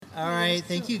All right,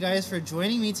 thank you guys for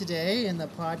joining me today in the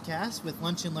podcast with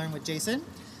Lunch and Learn with Jason.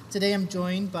 Today I'm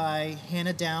joined by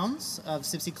Hannah Downs of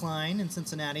Sibcy Cline in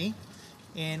Cincinnati,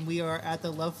 and we are at the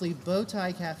lovely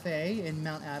Bowtie Cafe in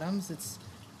Mount Adams. It's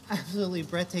absolutely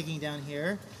breathtaking down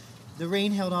here. The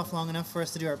rain held off long enough for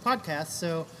us to do our podcast,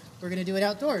 so we're going to do it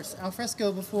outdoors, al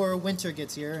fresco, before winter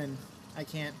gets here, and I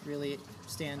can't really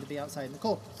stand to be outside in the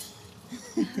cold.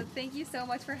 Thank you so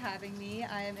much for having me.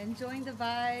 I am enjoying the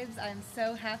vibes. I'm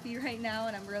so happy right now,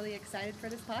 and I'm really excited for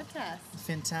this podcast.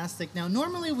 Fantastic. Now,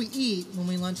 normally we eat when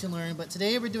we lunch and learn, but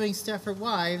today we're doing stuff for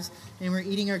wives, and we're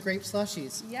eating our grape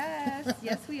slushies. Yes,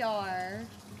 yes we are.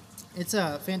 It's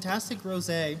a fantastic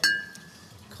rosé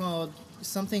called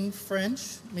something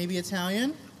French, maybe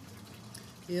Italian.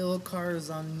 Il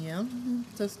Carzagna.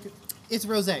 It's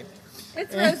rosé.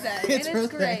 It's rosé, and it's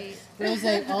great.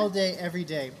 Rosé all day, every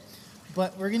day.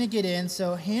 But we're going to get in.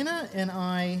 So Hannah and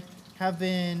I have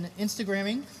been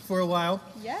Instagramming for a while.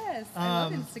 Yes, I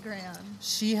love Instagram.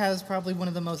 She has probably one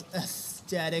of the most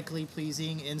aesthetically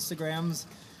pleasing Instagrams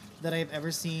that I've ever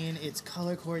seen. It's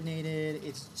color coordinated.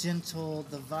 It's gentle.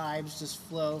 The vibes just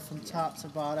flow from top to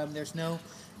bottom. There's no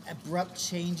abrupt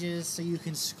changes, so you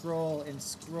can scroll and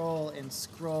scroll and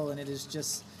scroll, and it is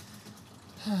just...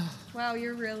 Wow,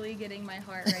 you're really getting my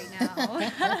heart right now.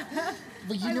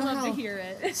 But you I know love how to hear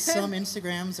it. Some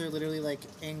Instagrams are literally like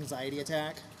anxiety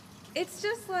attack. It's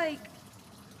just like,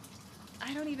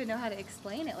 I don't even know how to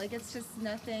explain it. Like, it's just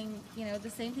nothing, the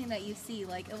same thing that you see.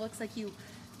 Like, it looks like you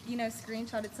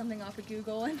screenshotted something off of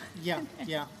Google. And Yeah,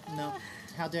 no.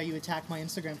 How dare you attack my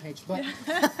Instagram page. But,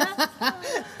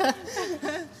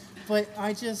 but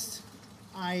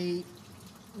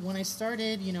when I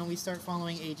started, we start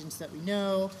following agents that we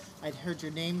know. I'd heard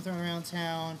your name thrown around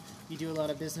town. You do a lot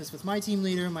of business with my team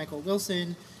leader, Michael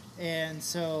Wilson. And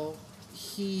so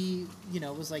he,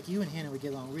 was like, you and Hannah would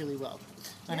get along really well.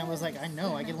 And yes. I was like, I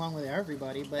know, I get along with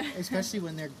everybody, but especially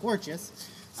when they're gorgeous.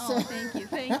 So,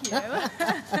 thank you.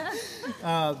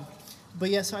 But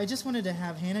yeah, so I just wanted to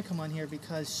have Hannah come on here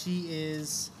because she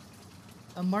is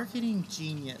a marketing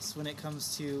genius when it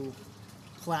comes to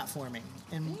platforming.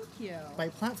 And thank you. By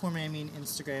platforming, I mean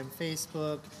Instagram,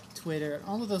 Facebook, Twitter,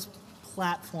 all of those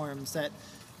platforms that,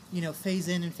 phase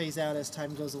in and phase out as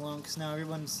time goes along, because now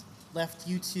everyone's left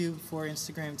YouTube for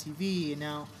Instagram TV, and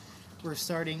now we're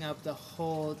starting up the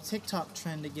whole TikTok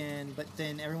trend again, but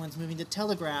then everyone's moving to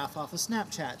Telegraph off of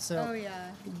Snapchat. So, oh,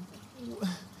 yeah.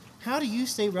 How do you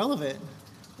stay relevant?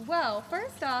 Well,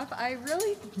 first off, I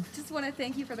really just want to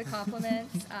thank you for the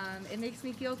compliments. It makes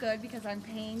me feel good because I'm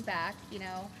paying back,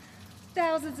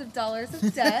 thousands of dollars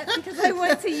of debt because I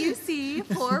went to UC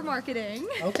for marketing.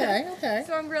 Okay.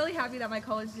 So I'm really happy that my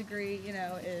college degree,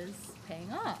 is paying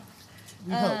off.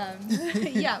 We hope.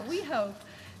 Yeah, we hope.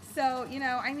 So,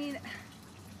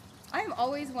 I'm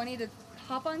always wanting to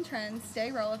hop on trends,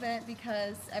 stay relevant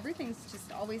because everything's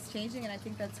just always changing, and I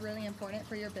think that's really important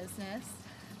for your business.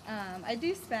 I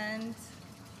do spend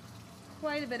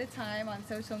quite a bit of time on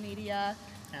social media.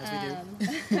 As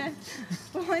we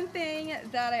do. One thing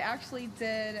that I actually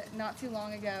did not too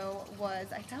long ago was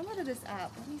I downloaded this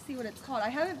app. Let me see what it's called. I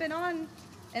haven't been on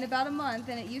in about a month,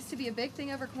 and it used to be a big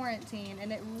thing over quarantine,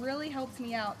 and it really helps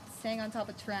me out staying on top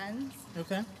of trends.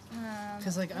 Okay.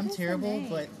 Because, I'm terrible,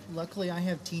 but luckily I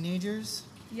have teenagers.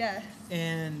 Yes.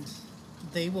 And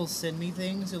they will send me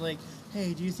things. They're like,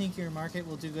 hey, do you think your market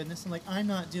will do goodness? I'm like, I'm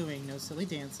not doing no silly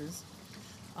dances.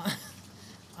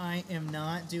 I am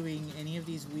not doing any of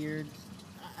these weird...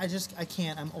 I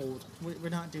can't. I'm old. We're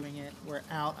not doing it. We're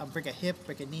out. I'll break a hip,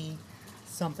 break a knee,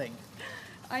 something.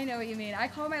 I know what you mean. I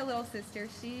call my little sister.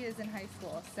 She is in high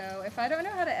school. So if I don't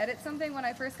know how to edit something, when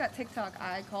I first got TikTok,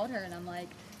 I called her and I'm like,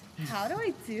 how do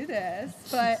I do this?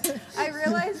 But I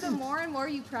realized the more and more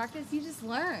you practice, you just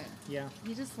learn. Yeah.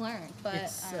 You just learn. But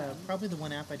it's probably the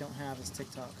one app I don't have is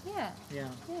TikTok. Yeah.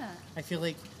 I feel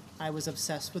like I was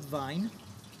obsessed with Vine.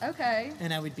 Okay.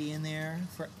 And I would be in there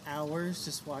for hours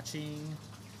just watching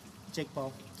Jake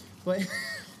Paul. But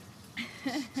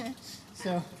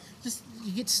so just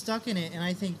you get stuck in it, and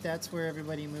I think that's where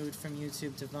everybody moved from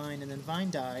YouTube to Vine, and then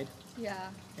Vine died. Yeah.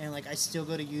 And I still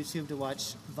go to YouTube to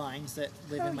watch Vines that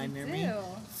live in my memory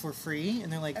for free,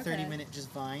 and they're 30-minute just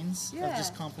Vines of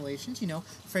just compilations.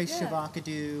 Fresh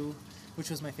Shavakadu, which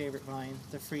was my favorite Vine,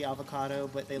 the free avocado,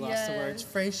 but they lost the words.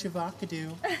 Fresh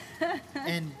Shavakadu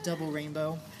and Double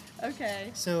Rainbow. Okay.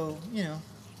 So,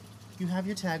 you have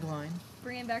your tagline.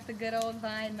 Bringing back the good old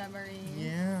Vine memories.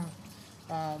 Yeah.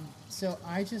 So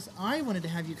I wanted to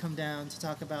have you come down to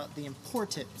talk about the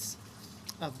importance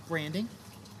of branding,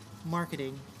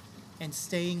 marketing, and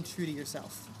staying true to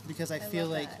yourself. Because I feel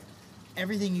like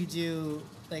everything you do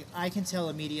like I can tell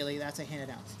immediately that's a Hannah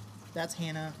Downs. That's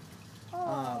Hannah.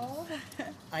 Oh.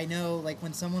 I know, like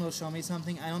when someone will show me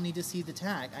something, I don't need to see the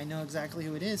tag. I know exactly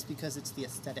who it is because it's the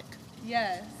aesthetic.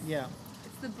 Yes. Yeah.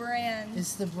 It's the brand.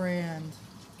 It's the brand.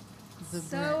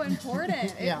 So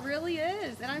important. Yeah. It really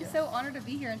is. And I'm so honored to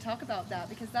be here and talk about that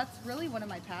because that's really one of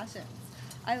my passions.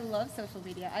 I love social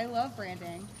media. I love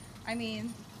branding. I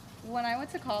mean, when I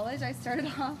went to college, I started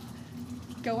off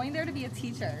going there to be a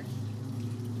teacher.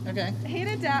 Okay.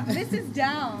 Hated Mrs.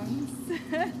 Downs.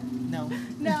 No.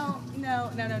 No.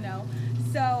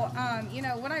 So,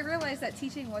 when I realized that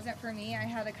teaching wasn't for me, I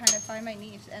had to kind of find my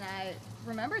niche. And I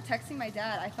remember texting my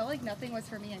dad. I felt like nothing was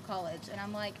for me in college. And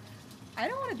I'm like, I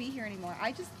don't want to be here anymore.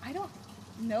 I don't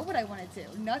know what I want to do.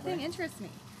 Nothing interests me.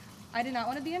 I did not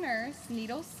want to be a nurse.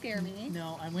 Needles scare me.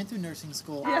 No, I went through nursing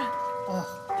school. Yeah.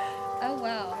 Oh,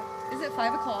 wow. Is it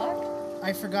 5 o'clock?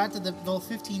 I forgot the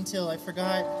 15 till. I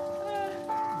forgot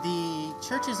the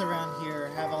churches around here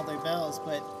have all their bells,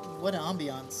 but what an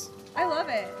ambiance. I love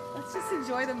it. Let's just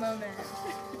enjoy the moment.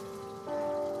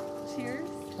 Cheers.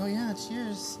 Oh yeah,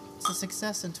 cheers. It's a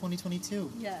success in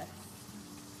 2022. Yes.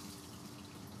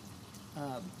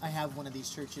 I have one of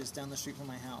these churches down the street from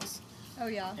my house. Oh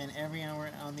yeah. And every hour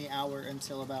on the hour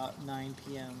until about 9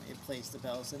 p.m. it plays the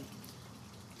bells. And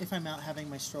if I'm out having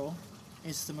my stroll,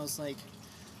 it's the most like...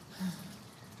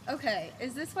 Okay,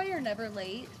 is this why you're never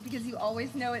late? Because you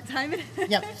always know what time it is?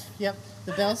 Yep.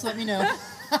 The bells let me know.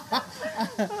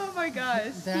 Oh my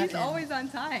gosh, he's always on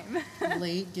time.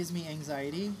 Late gives me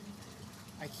anxiety.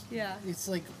 Yeah. It's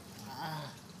like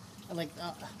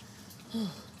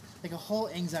a whole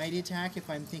anxiety attack if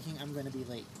I'm thinking I'm going to be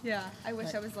late. Yeah, I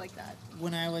wish I was like that.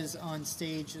 When I was on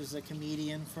stage as a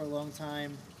comedian for a long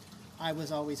time, I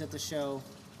was always at the show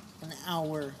an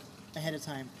hour ahead of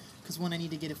time. Because when I need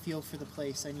to get a feel for the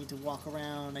place, I need to walk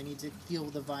around, I need to feel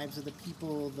the vibes of the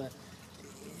people,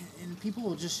 and people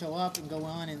will just show up and go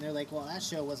on, and they're like, well, that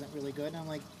show wasn't really good. And I'm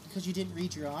like, because you didn't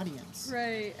read your audience.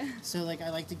 Right. So, like, I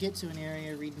like to get to an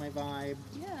area, read my vibe,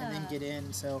 and then get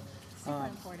in. So, super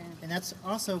important. And that's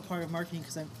also part of marketing,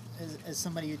 because as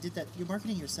somebody who did that, you're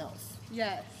marketing yourself.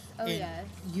 Yes. Oh, and yes.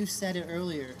 You said it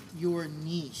earlier, your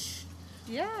niche.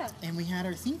 Yeah. And we had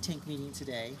our think tank meeting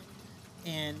today.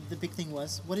 And the big thing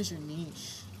was, what is your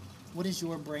niche? What is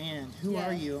your brand? Who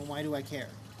are you, and why do I care?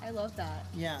 I love that.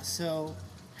 Yeah, so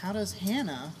how does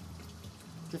Hannah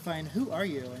define who are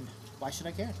you, and why should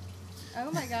I care? Oh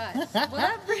my gosh. Well,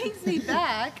 that brings me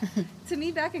back to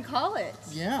me back in college.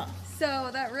 Yeah.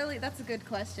 So that's a good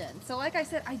question. So like I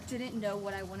said, I didn't know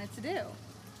what I wanted to do.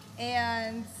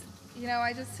 And,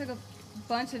 I just took a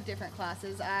bunch of different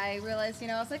classes. I realized,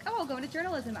 I was like, oh, I'll go into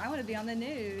journalism. I want to be on the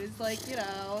news,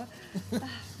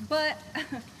 but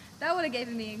that would have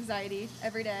given me anxiety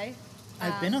every day.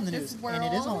 I've been on the news, and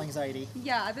it is all anxiety.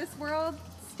 Yeah, this world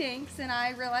stinks, and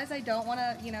I realized I don't want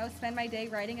to, spend my day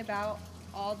writing about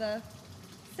all the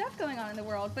stuff going on in the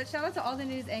world. But shout out to all the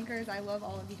news anchors. I love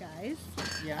all of you guys.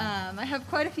 Yeah. I have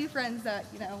quite a few friends that,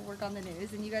 work on the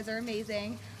news, and you guys are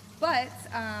amazing. But,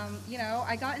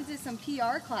 I got into some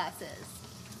PR classes,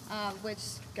 which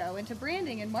go into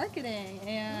branding and marketing,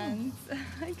 and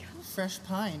fresh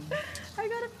pine. I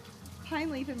got a pine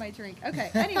leaf in my drink.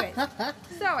 Okay, anyways,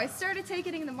 so I started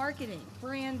taking the marketing,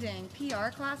 branding, PR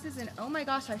classes, and oh my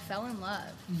gosh, I fell in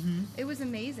love. Mm-hmm. It was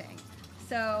amazing.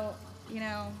 So,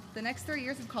 the next 3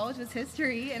 years of college was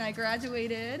history, and I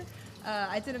graduated.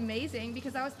 I did amazing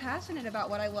because I was passionate about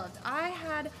what I loved. I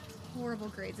had horrible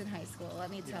grades in high school, let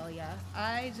me tell you.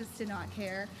 I just did not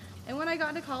care. And when I got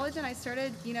into college and I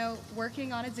started,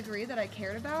 working on a degree that I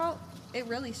cared about, it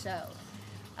really showed.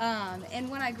 And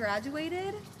when I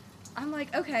graduated, I'm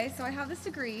like, okay, so I have this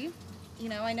degree.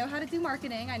 I know how to do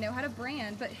marketing. I know how to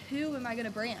brand, but who am I going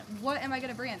to brand? What am I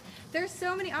going to brand? There's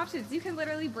so many options. You can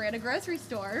literally brand a grocery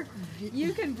store.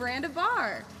 You can brand a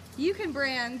bar. You can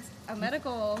brand a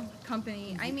medical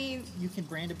company. I mean... You can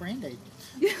brand a Brand-Aid.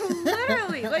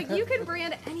 Literally. You can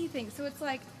brand anything. So it's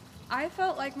like, I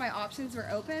felt like my options were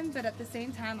open, but at the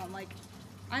same time, I'm like,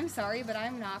 I'm sorry, but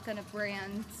I'm not going to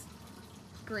brand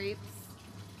grapes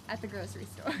at the grocery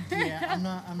store. Yeah, I'm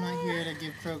not here to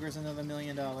give Kroger's another $1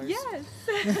 million. Yes.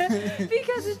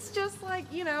 Because it's just like,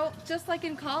 just like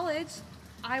in college,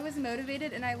 I was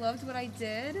motivated and I loved what I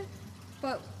did,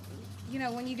 but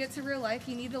when you get to real life,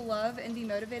 you need to love and be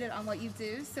motivated on what you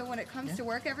do. So when it comes to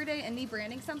work every day and me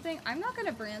branding something, I'm not going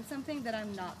to brand something that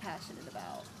I'm not passionate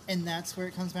about. And that's where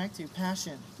it comes back to,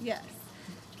 passion. Yes.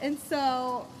 And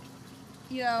so,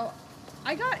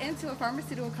 I got into a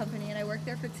pharmaceutical company and I worked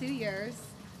there for 2 years.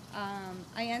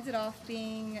 I ended off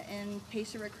being in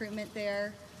patient recruitment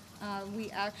there. We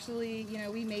actually,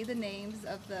 we made the names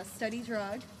of the study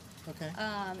drug. Okay.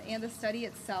 And the study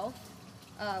itself,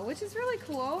 which is really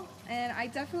cool. And I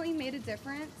definitely made a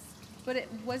difference, but it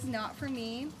was not for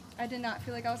me. I did not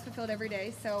feel like I was fulfilled every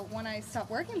day. So when I stopped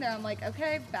working there, I'm like,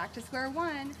 okay, back to square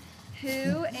one.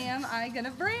 Who am I going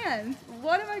to brand?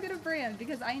 What am I going to brand?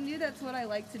 Because I knew that's what I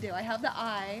like to do. I have the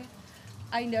eye.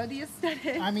 I know the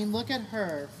aesthetic. I mean, look at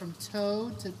her from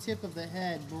toe to tip of the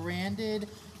head, branded,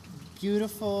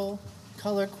 beautiful,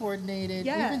 color coordinated,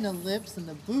 Yes. even the lips and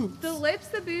the boots. The lips,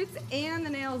 the boots, and the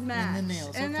nails match. And the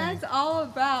nails, And okay. that's all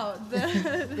about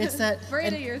the It's that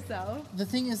branding and yourself. The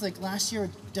thing is, like last year,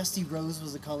 Dusty Rose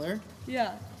was a color.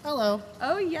 Yeah. Hello.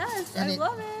 Oh, yes. And I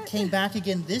love it. Came back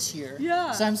again this year.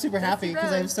 Yeah. So I'm super happy Dusty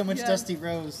because I have Rose, so much yeah. Dusty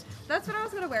Rose. That's what I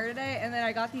was going to wear today, and then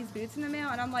I got these boots in the mail,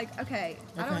 and I'm like, okay,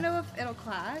 I Okay. don't know if it'll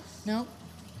clash. No,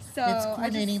 So it's I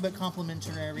coordinating but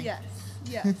complimentary. Yes.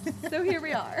 Yes. So here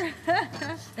we are.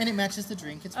 And it matches the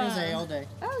drink. It's rosé all day.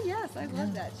 Oh, yes. I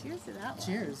love that. Cheers to that one.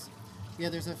 Cheers. Yeah,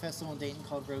 there's a festival in Dayton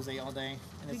called Rosé All Day,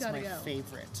 and We it's gotta my go.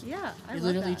 favorite. Yeah, I You love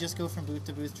literally that. just go from booth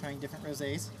to booth trying different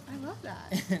rosés. I love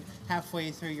that. And halfway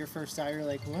through your first eye, you're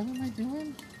like, what am I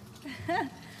doing?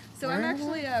 So Where I'm am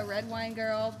actually a red wine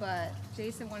girl, but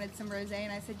Jason wanted some rosé,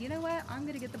 and I said, you know what? I'm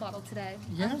going to get the bottle today.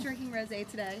 Yeah. I'm drinking rosé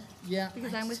today Yeah.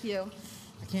 because I'm with you.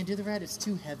 I can't do the red. It's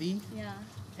too heavy. Yeah.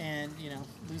 And,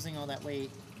 losing all that weight,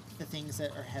 the things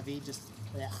that are heavy, just,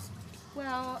 ugh.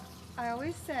 Well, I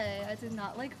always say I did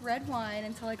not like red wine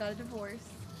until I got a divorce.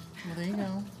 Well, there you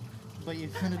go. But you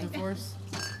got a divorce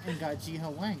and got Ji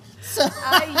Ho Wang. So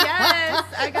Yes,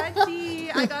 I got G.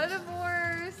 I got a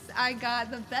divorce. I got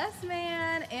the best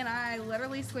man, and I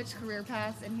literally switched career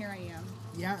paths, and here I am.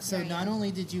 yeah, so Here I not am.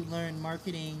 only did you learn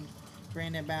marketing,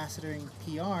 brand ambassador, and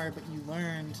PR, but you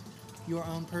learned your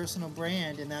own personal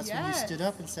brand, and that's when you Yes. stood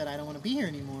up and said, I don't want to be here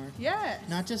anymore. Yes.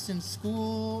 Not just in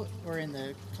school or in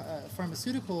the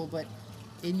pharmaceutical, but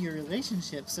in your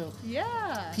relationship. So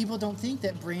Yeah. people don't think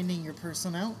that branding your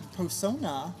persona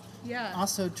Yeah.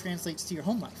 also translates to your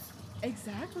home life.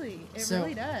 Exactly. It So-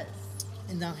 really does.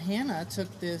 And now Hannah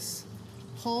took this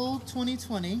whole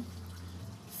 2020,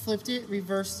 flipped it,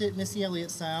 reversed it Missy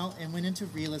Elliott style, and went into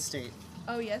real estate.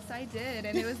 Oh yes, I did,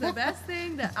 and it was the best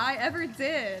thing that I ever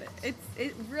did.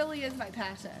 It really is my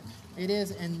passion. It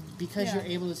is, and because Yeah. you're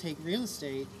able to take real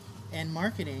estate and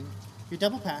marketing, you're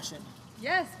double passion.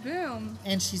 Yes, boom.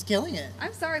 And she's killing it.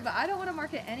 I'm sorry, but I don't want to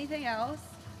market anything else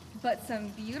but some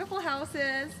beautiful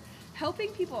houses, helping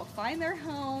people find their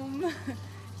home,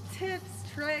 tips,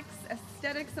 tricks,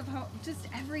 aesthetics of home, just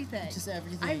everything. Just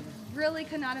everything. I really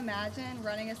could not imagine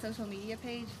running a social media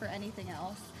page for anything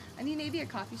else. I mean, maybe a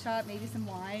coffee shop, maybe some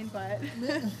wine, but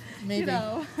Maybe. you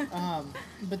know.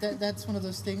 But that's one of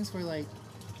those things where, like,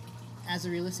 as a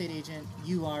real estate agent,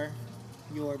 you are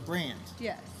your brand.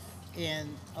 Yes. And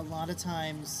a lot of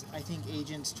times, I think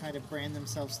agents try to brand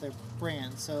themselves their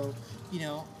brand. So,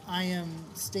 I am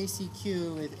Stacy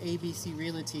Q with ABC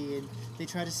Realty, and they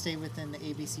try to stay within the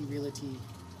ABC Realty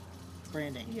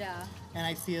branding. Yeah. And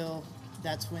I feel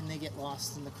that's when they get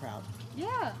lost in the crowd.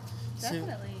 Yeah. So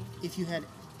Definitely. if you had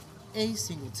a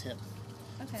single tip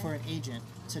Okay. for an agent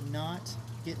to not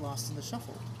get lost in the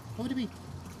shuffle, what would it be?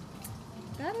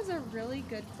 That is a really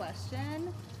good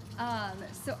question.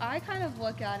 So I kind of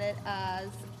look at it as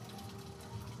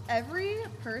every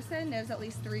person knows at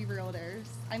least 3 realtors.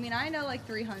 I mean, I know like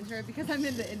 300 because I'm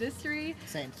in the industry.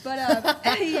 Same. But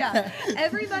yeah,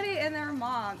 everybody and their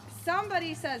mom.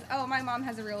 Somebody says, "Oh, my mom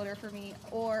has a realtor for me,"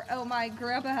 or "Oh, my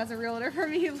grandpa has a realtor for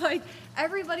me." Like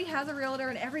everybody has a realtor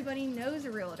and everybody knows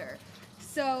a realtor.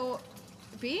 So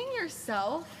being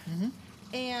yourself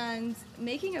and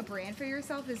making a brand for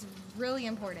yourself is really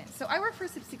important. So I work for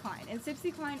Sibcy Cline, and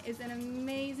Sibcy Cline is an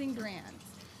amazing brand,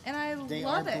 and I They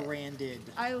love are it. branded.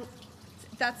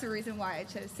 That's the reason why I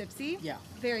chose Sibcy. Yeah.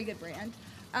 Very good brand.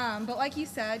 But like you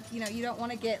said, you don't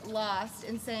want to get lost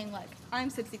in saying like, I'm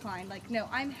Sibcy Cline. Like, no,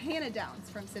 I'm Hannah Downs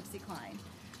from Sibcy Cline.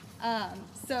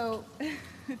 So,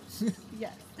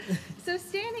 yes. So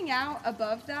standing out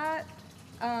above that,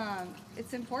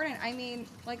 it's important. I mean,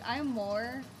 like I'm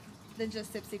more than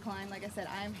just Sibcy Cline. Like I said,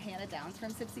 I'm Hannah Downs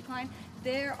from Sibcy Cline.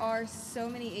 There are so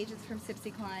many agents from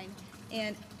Sibcy Cline,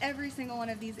 and every single one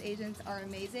of these agents are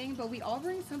amazing, but we all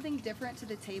bring something different to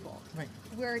the table. Right.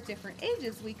 We're different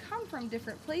ages, we come from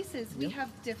different places, we Yep. have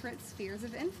different spheres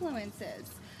of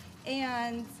influences,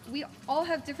 and we all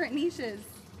have different niches.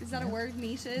 Is that a word,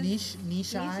 niches? Niche eye.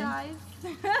 Niche-eyes?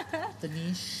 The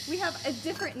niche. We have a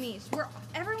different niche.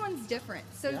 Everyone's different.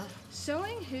 So Yeah.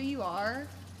 showing who you are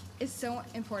is so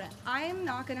important. I'm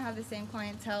not going to have the same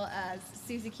clientele as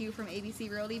Susie Q from ABC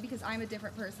Realty because I'm a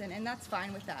different person, and that's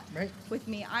fine with that. Right. With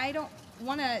me, I don't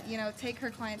want to, take her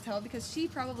clientele because she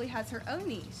probably has her own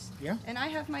niche. Yeah. And I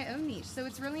have my own niche. So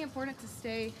it's really important to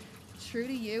stay true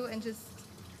to you and just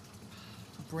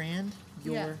brand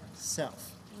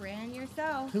yourself. Brand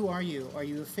yourself. Who are you? Are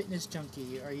you a fitness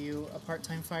junkie? Are you a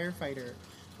part-time firefighter?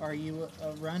 Are you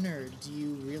a runner? Do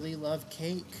you really love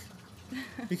cake?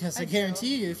 Because I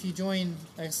guarantee you, if you join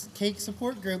a cake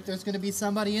support group, there's going to be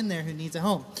somebody in there who needs a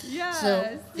home. Yes.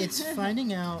 So it's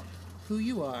finding out who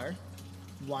you are,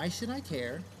 why should I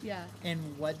care, and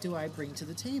what do I bring to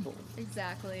the table.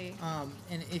 Exactly.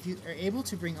 And if you are able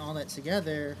to bring all that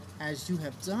together, as you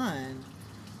have done,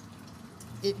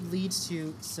 it leads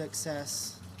to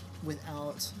success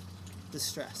without the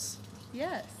stress.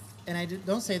 Yes. And I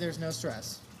don't say there's no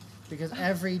stress, because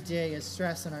every day is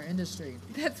stress in our industry.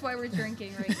 That's why we're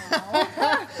drinking right now.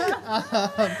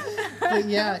 But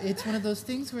yeah, it's one of those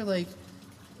things where, like,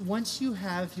 once you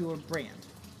have your brand,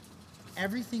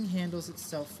 everything handles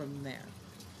itself from there.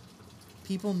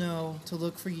 People know to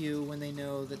look for you when they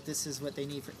know that this is what they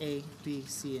need for A, B,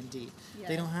 C, and D. Yes.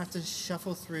 They don't have to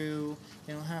shuffle through.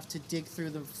 They don't have to dig through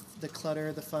the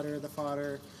clutter, the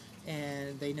fodder,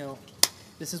 and they know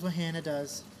this is what Hannah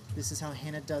does. This is how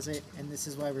Hannah does it, and this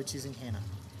is why we're choosing Hannah.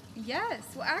 Yes.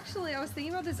 Well, actually, I was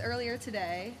thinking about this earlier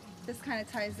today. This kind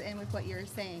of ties in with what you were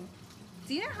saying.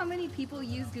 Do you know how many people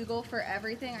use Google for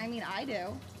everything? I mean, I do.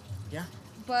 Yeah.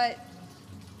 But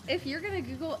if you're going to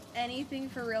Google anything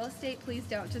for real estate, please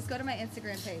don't. Just go to my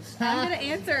Instagram page. I'm going to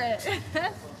answer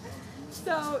it.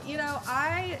 So,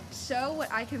 I show what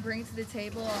I can bring to the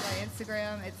table on my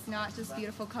Instagram. It's not just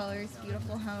beautiful colors,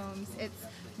 beautiful homes. It's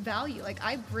value. Like,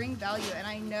 I bring value, and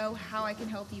I know how I can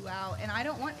help you out. And I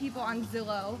don't want people on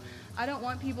Zillow. I don't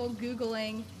want people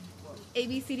Googling A,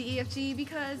 B, C, D, E, F, G,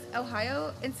 because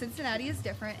Ohio and Cincinnati is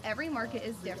different. Every market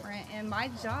is different. And my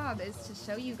job is to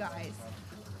show you guys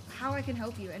how I can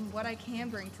help you and what I can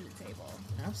bring to the table.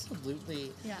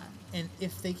 Absolutely. Yeah. And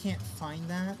if they can't find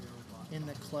that in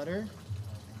the clutter,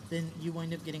 then you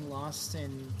wind up getting lost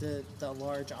in the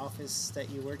large office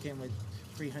that you work in with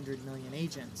 300 million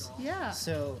agents. Yeah.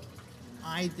 So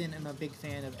I then am a big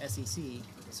fan of SEC,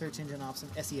 search engine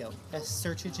SEO,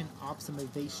 search engine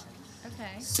optimization.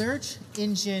 Okay. Search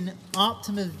engine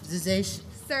optimization.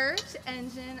 Search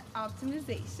engine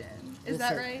optimization. Is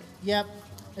that right? Yep.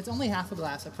 It's only half a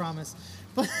glass, I promise.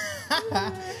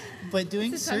 But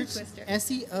doing search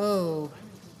SEO,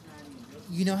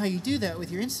 you know how you do that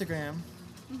with your Instagram?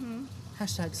 Mm-hmm.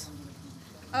 Hashtags.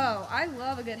 Oh, I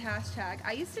love a good hashtag.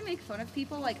 I used to make fun of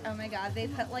people like, oh my God, they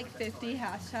put like 50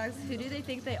 hashtags. Who do they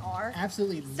think they are?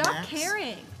 Absolutely. Stop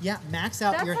caring. Yeah, max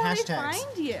out your hashtags. That's how they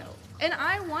find you. And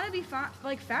I want to be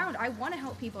found. I want to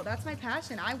help people. That's my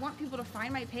passion. I want people to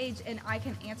find my page, and I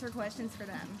can answer questions for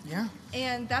them. Yeah.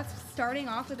 And that's starting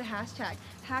off with a hashtag.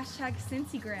 Hashtag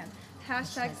Cincygram.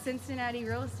 Hashtag Cincinnati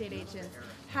Real Estate Agents.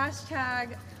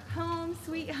 Hashtag Home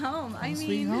Sweet Home.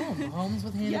 Sweet Home. Homes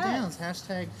with Hannah Downs.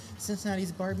 Hashtag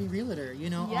Cincinnati's Barbie Realtor.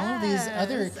 All of these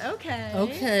other.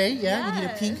 Okay. Yeah. We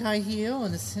need a pink high heel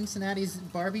and a Cincinnati's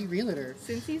Barbie Realtor.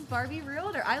 Cincy's Barbie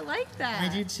Realtor. I like that. I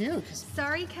do too.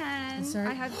 Sorry, Ken.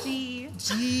 I have G.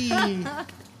 G.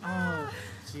 Oh,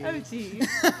 G. Oh, G.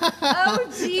 Oh,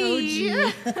 G.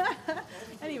 Oh, G.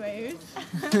 Anyways.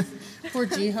 Poor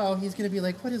G-Ho. He's going to be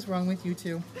like, what is wrong with you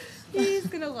two? He's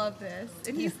going to love this,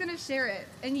 and he's going to share it,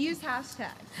 and use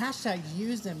hashtags. Hashtags,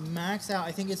 use them, max out.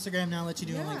 I think Instagram now lets you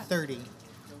do only 30.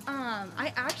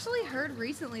 I actually heard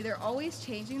recently they're always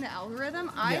changing the algorithm.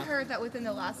 I heard that within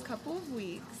the last couple of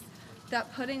weeks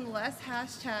that putting less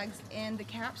hashtags in the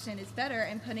caption is better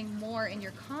and putting more in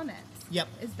your comments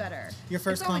is better. Your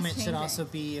first comment should also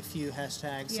be a few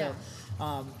hashtags. Yeah.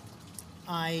 So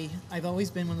I've always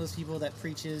been one of those people that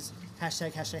preaches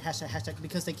hashtag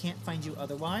because they can't find you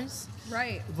otherwise.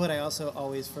 Right. But I also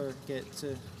always forget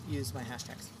to use my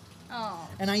hashtags. Oh.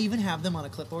 And I even have them on a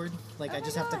clipboard. Like, I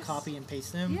just have to copy and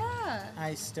paste them. Yeah.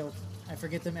 I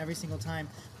forget them every single time.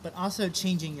 But also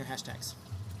changing your hashtags.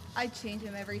 I change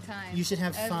them every time. You should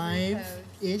have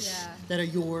 5-ish that are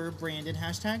your branded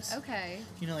hashtags. Okay.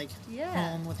 Like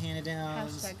Home with Hannah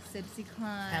Downs. Hashtag Sibcy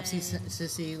Cline.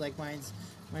 Sissy, like mine's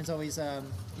always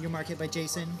Your Market by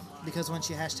Jason, because once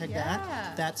you hashtag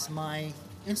that, that's my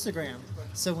Instagram.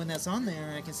 So when that's on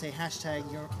there, I can say hashtag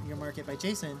Your Market by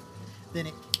Jason, then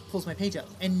it pulls my page up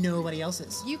and nobody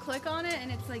else's. You click on it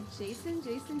and it's like Jason.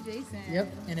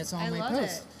 Yep, and it's on my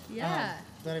post. Yeah.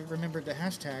 That I remembered the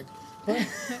hashtag.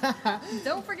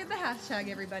 Don't forget the hashtag,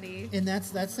 everybody. And that's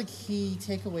the key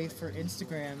takeaway for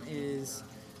Instagram is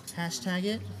hashtag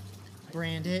it,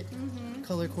 brand it,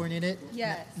 color coordinate it.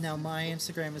 Yes. Now my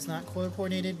Instagram is not color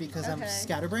coordinated because I'm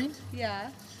scatterbrained.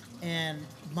 Yeah. And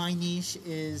my niche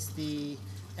is the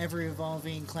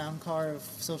ever-evolving clown car of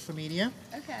social media.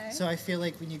 Okay. So I feel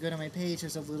like when you go to my page,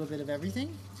 there's a little bit of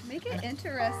everything. Make it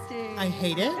interesting. I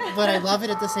hate it, but I love it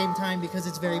at the same time because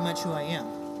it's very much who I am.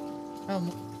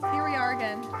 Here we are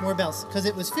again. More bells. Because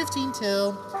it was 15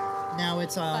 till, now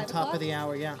it's on 5 top o'clock? of the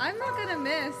hour, yeah. I'm not going to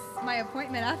miss my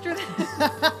appointment after this.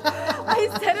 I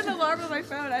set an alarm on my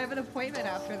phone. I have an appointment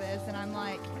after this, and I'm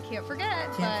like, I can't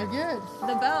forget. Can't forget.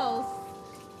 The bells.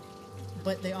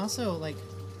 But they also, like,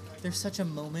 there's such a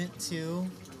moment, too,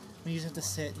 when you just have to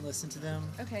sit and listen to them.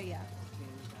 Okay, yeah.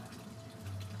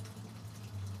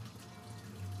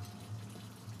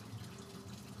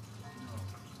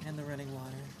 And the running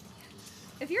water.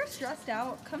 If you're stressed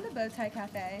out, come to Bowtie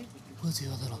Cafe. We'll do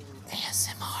a little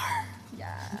ASMR.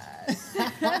 Yes.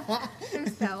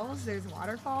 There's bells, there's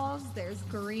waterfalls, there's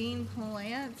green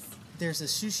plants. There's a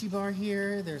sushi bar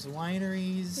here. There's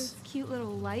wineries. There's cute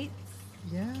little lights.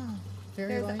 Yeah,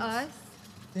 fairy There's lights.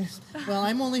 us. Well,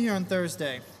 I'm only here on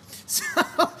Thursday. So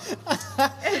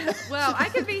Well, I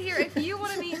could be here. If you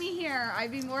want to meet me here,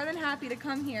 I'd be more than happy to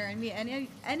come here and meet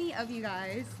any of you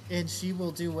guys. And she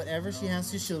will do whatever she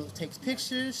has to. She'll take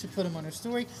pictures. She'll put them on her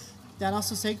story. That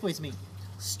also segues me.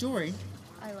 Story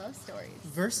I love stories.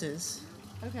 versus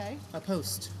Okay. a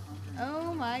post.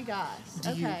 Oh my gosh.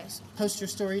 Do you Okay. post your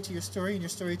story to your story and your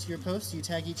story to your post? Do you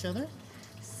tag each other?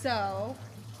 So,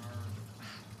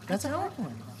 That's a hard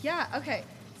one. yeah, okay.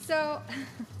 So,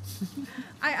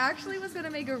 I actually was going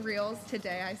to make a Reels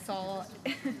today. I saw,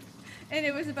 and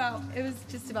it was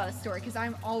just about a story because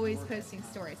I'm always posting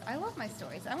stories. I love my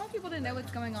stories. I want people to know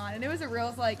what's going on. And it was a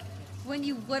Reels like when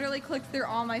you literally clicked through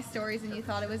all my stories and you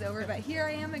thought it was over, but here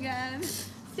I am again.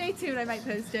 Stay tuned, I might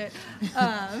post it.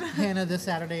 Hannah this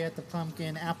Saturday at the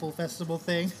Pumpkin Apple Festival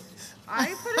thing.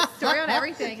 I put a story on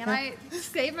everything, and I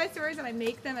save my stories and I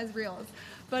make them as Reels.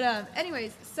 But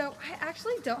anyways, so I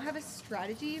actually don't have a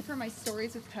strategy for my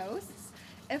stories with posts.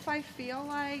 If I feel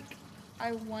like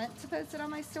I want to post it on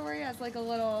my story as like a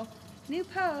little new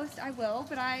post, I will.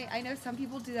 But I know some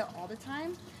people do that all the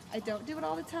time. I don't do it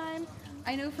all the time.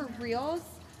 I know for Reels,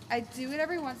 I do it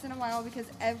every once in a while because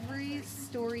every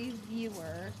story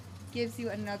viewer gives you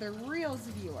another Reels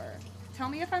viewer. Tell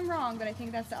me if I'm wrong, but I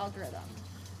think that's the algorithm.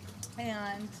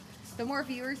 And the more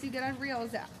viewers you get on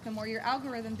Reels, the more your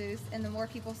algorithm boosts and the more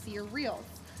people see your Reels.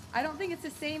 I don't think it's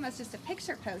the same as just a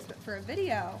picture post, but for a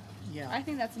video, Yeah. I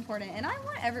think that's important. And I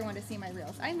want everyone to see my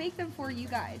Reels. I make them for you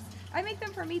guys. I make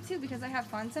them for me too because I have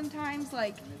fun sometimes.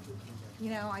 Like,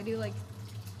 I do like,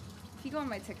 if you go on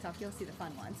my TikTok, you'll see the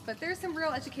fun ones. But there's some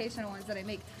real educational ones that I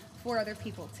make for other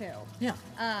people too. Yeah.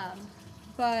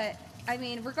 But I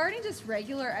mean, regarding just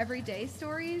regular everyday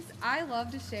stories, I love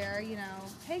to share,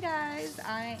 hey guys,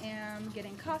 I am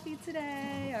getting coffee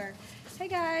today, or hey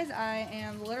guys, I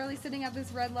am literally sitting at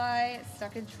this red light,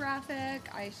 stuck in traffic.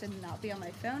 I should not be on my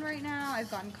phone right now. I've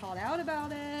gotten called out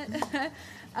about it.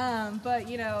 But,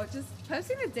 just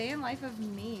posting the day in life of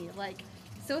me. Like,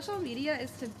 social media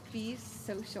is to be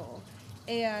social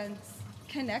and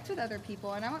connect with other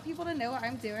people. And I want people to know what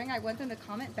I'm doing. I want them to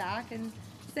comment back and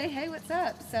say, hey, what's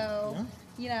up? So,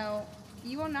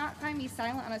 you will not find me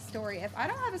silent on a story. If I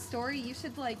don't have a story, you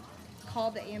should,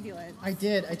 call the ambulance. I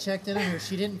did. I checked in on her.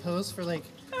 She didn't post for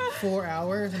 4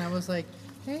 hours, and I was like,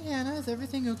 hey, Hannah, is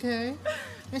everything okay?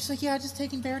 And she's like, yeah, just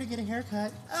taking Bear to get a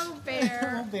haircut. Oh,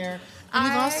 Bear. Oh, Bear.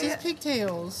 And he lost his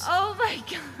pigtails. Oh, my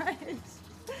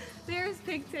gosh. There's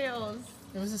pigtails.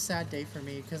 It was a sad day for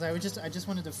me because I just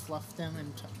wanted to fluff them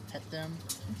and pet them,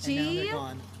 and now they're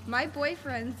gone. My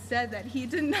boyfriend said that he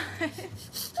did not.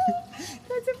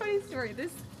 That's a funny story.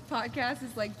 This podcast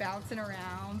is bouncing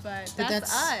around, but that's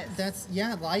us.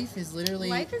 Life is literally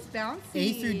Life is bouncy.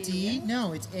 A through D.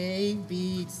 No, it's A,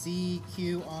 B, C,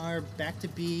 Q, R, back to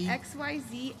B. X, Y,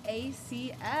 Z, A,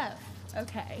 C, F.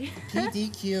 Okay. P, D,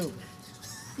 Q.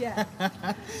 Yeah.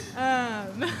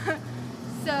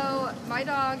 So my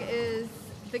dog is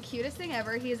the cutest thing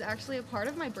ever. He is actually a part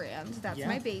of my brand. That's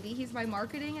my baby. He's my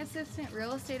marketing assistant,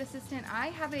 real estate assistant. I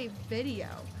have a video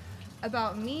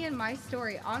about me and my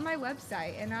story on my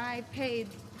website, and I paid,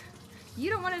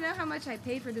 you don't want to know how much I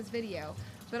paid for this video,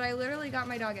 but I literally got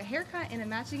my dog a haircut and a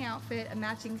matching outfit, a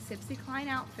matching Sibcy Cline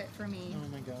outfit for me.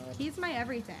 Oh my God. He's my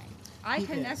everything. I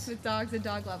connect with dogs and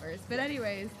dog lovers. But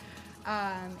anyways,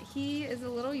 he is a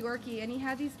little Yorkie, and he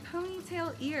had these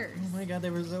ponytail ears. Oh my God,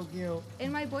 they were so cute.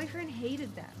 And my boyfriend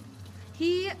hated them.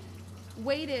 He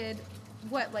waited,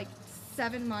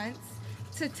 7 months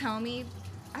to tell me,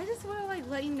 I just want to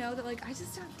let you know that I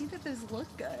just don't think that those look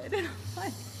good. And I'm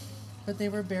like, But they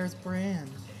were Bear's brand.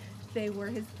 they were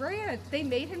his brand. They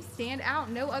made him stand out.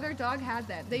 No other dog had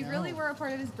them. They really were a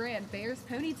part of his brand, Bear's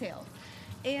ponytails.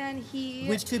 And he...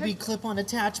 Which could be clip-on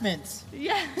attachments.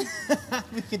 Yeah.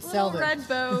 We could sell them. Red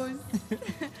bows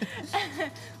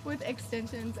with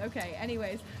extensions. Okay,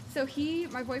 anyways. So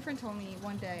my boyfriend told me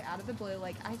one day out of the blue,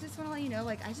 like, I just want to let you know,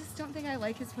 like, I just don't think I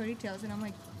like his ponytails. And I'm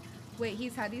like, wait,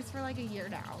 he's had these for like a year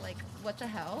now. Like, what the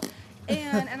hell?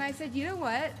 And I said, you know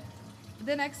what?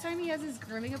 The next time he has his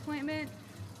grooming appointment,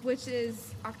 which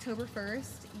is October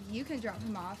 1st, you can drop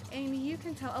him off and you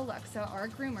can tell Alexa, our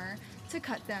groomer, to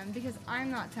cut them because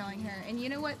I'm not telling her. And you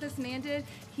know what this man did?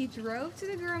 He drove to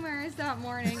the groomers that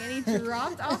morning and he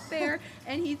dropped off there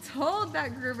and he told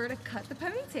that groomer to cut the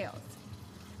ponytails.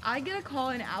 I get a call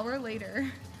an hour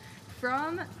later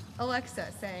from Alexa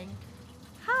saying,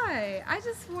 hi, I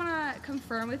just want to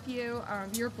confirm with you,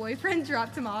 your boyfriend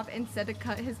dropped him off and said to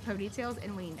cut his ponytails,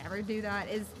 and we never do that.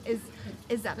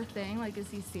 Is that a thing? Like, is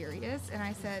he serious? And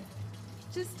I said,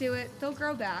 just do it. They'll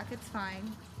grow back. It's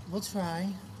fine. We'll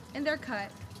try. And they're cut.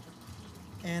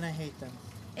 And I hate them.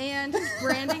 And his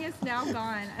branding is now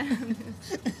gone.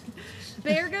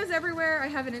 Bear goes everywhere. I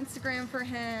have an Instagram for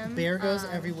him. Bear goes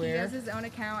everywhere. He has his own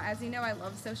account. As you know, I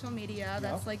love social media.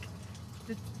 That's like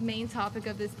the main topic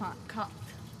of this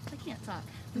I can't talk.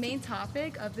 The main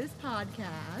topic of this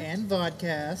podcast. And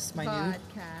vodcast.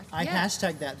 I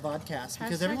hashtag that vodcast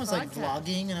because everyone's like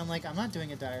vlogging and I'm like, I'm not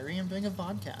doing a diary, I'm doing a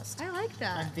vodcast. I like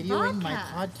that. I'm videoing my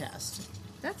podcast.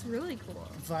 That's really cool.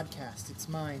 Vodcast, it's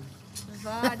mine.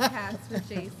 Vodcast with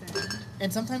Jason.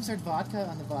 And sometimes there's vodka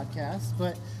on the vodcast,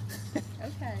 but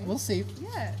okay. We'll see.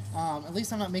 Yes. At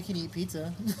least I'm not making you eat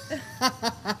pizza.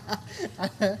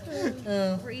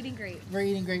 We're eating grapes. We're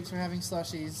eating grapes. We're having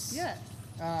slushies. Yes.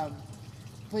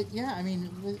 But yeah, I mean,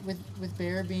 with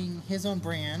Bear being his own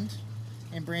brand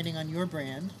and branding on your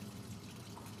brand,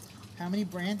 how many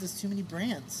brands is too many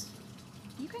brands?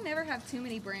 You can never have too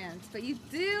many brands, but you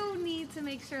do need to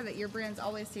make sure that your brands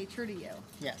always stay true to you.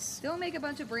 Yes. Don't make a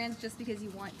bunch of brands just because you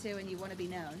want to and you want to be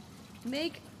known.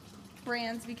 Make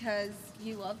brands because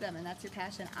you love them and that's your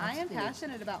passion. Absolutely. I am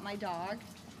passionate about my dog.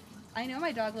 I know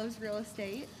my dog loves real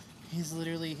estate. His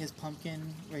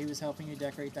pumpkin where he was helping you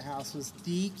decorate the house was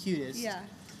the cutest. Yeah.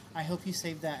 I hope you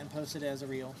saved that and posted it as a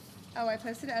reel. Oh, I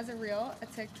posted it as a reel, a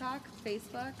TikTok,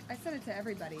 Facebook. I sent it to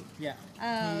everybody. Yeah.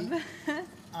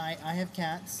 I have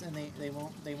cats and they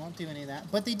won't do any of that,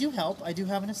 but they do help. I do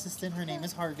have an assistant. Her name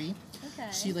is Harvey. Okay.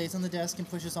 She lays on the desk and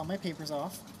pushes all my papers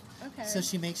off. Okay. So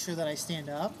she makes sure that I stand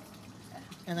up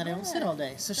and that I don't sit all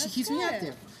day. So she keeps me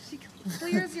active. She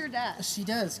clears your desk. She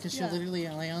does, because she'll literally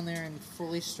lay on there and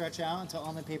fully stretch out until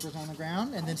all my papers are on the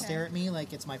ground and then stare at me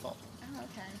like it's my fault. Oh,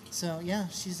 okay. So, yeah,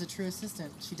 she's a true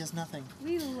assistant. She does nothing.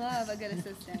 We love a good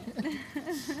assistant.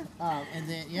 And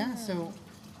then, so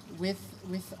with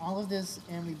all of this,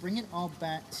 and we bring it all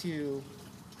back to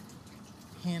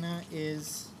Hannah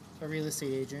is a real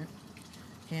estate agent.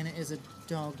 Hannah is a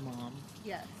dog mom.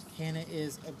 Yes. Hannah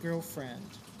is a girlfriend.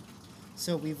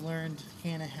 So we've learned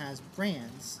Hannah has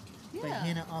brands, but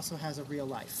Hannah also has a real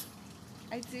life.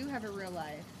 I do have a real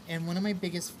life. And one of my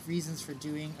biggest reasons for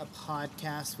doing a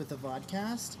podcast with a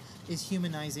vodcast is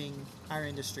humanizing our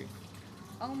industry.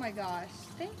 Oh my gosh,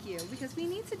 thank you, because we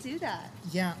need to do that.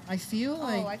 Yeah, I feel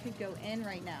like... Oh, I could go in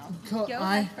right now. Go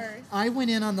ahead first. I went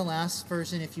in on the last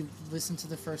version. If you listened to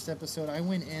the first episode, I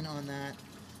went in on that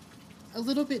a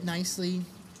little bit nicely,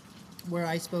 where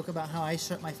I spoke about how I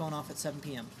shut my phone off at 7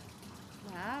 p.m.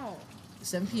 Wow.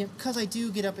 7 p.m. because I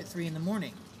do get up at 3 in the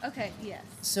morning. Okay, yes.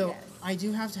 So yes. I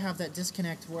do have to have that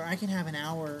disconnect where I can have an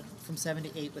hour from 7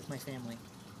 to 8 with my family.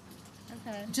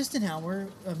 Okay. Just an hour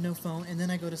of no phone, and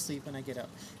then I go to sleep and I get up.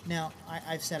 Now,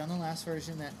 I've said on the last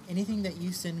version that anything that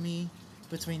you send me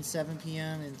between 7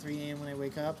 p.m. and 3 a.m. when I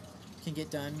wake up can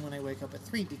get done when I wake up at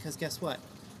 3, because guess what?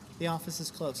 The office is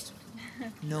closed.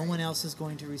 No one else is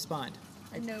going to respond.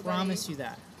 I promise you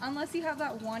that. Unless you have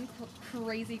that one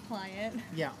crazy client.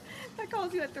 Yeah. That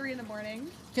calls you at 3 in the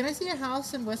morning. Can I see a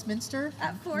house in Westminster?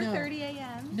 At 4:30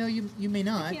 a.m. No, you may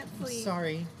not. I can't sleep. I'm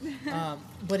sorry.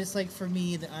 But it's like, for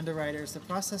me, the underwriters, the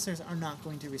processors are not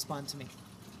going to respond to me.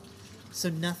 So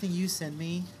nothing you send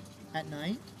me at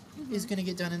night is going to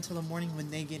get done until the morning when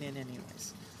they get in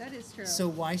anyways. That is true. So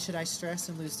why should I stress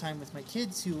and lose time with my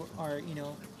kids who are,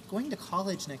 going to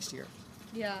college next year?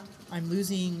 Yeah. I'm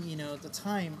losing, the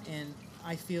time, and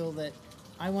I feel that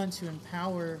I want to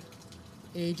empower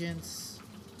agents,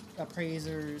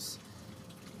 appraisers,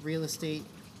 real estate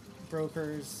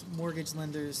brokers, mortgage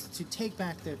lenders to take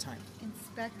back their time.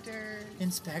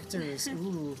 Inspectors.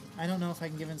 Ooh, I don't know if I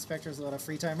can give inspectors a lot of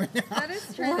free time right now. That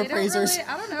is true. They appraisers.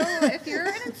 I don't know. If you're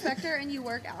an inspector and you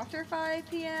work after 5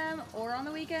 p.m. or on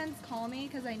the weekends, call me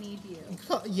because I need you.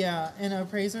 Yeah, and an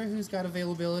appraiser who's got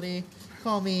availability,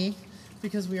 call me,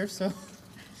 because we are so...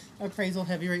 appraisal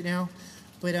heavy right now.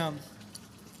 But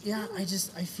yeah, I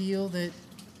feel that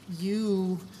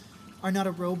you are not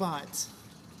a robot.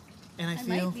 And I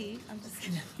feel might be. I'm just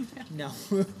kidding. no.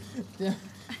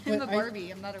 I'm a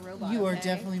Barbie. I'm not a robot. You are okay?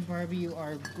 definitely Barbie. You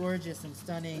are gorgeous and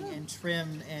stunning and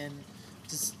trim and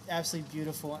just absolutely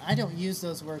beautiful. I don't use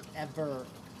those words ever.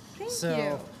 Thank so,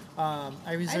 you.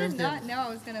 I reserve I did not them. know I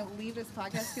was going to leave this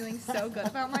podcast feeling so good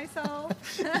about myself.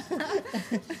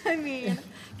 I mean,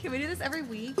 can we do this every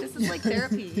week? This is like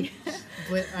therapy.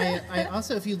 But I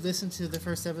also, if you listen to the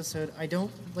first episode, I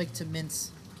don't like to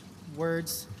mince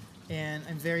words, and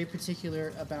I'm very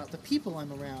particular about the people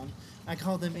I'm around. I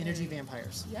call them energy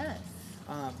vampires. Yes.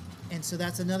 And so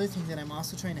that's another thing that I'm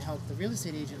also trying to help the real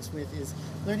estate agents with is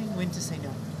learning when to say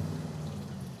no.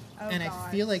 Oh, and gosh.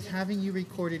 I feel like having you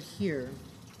recorded here,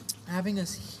 having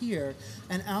us here,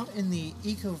 and out in the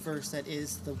ecoverse that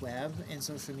is the web and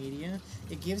social media,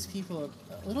 it gives people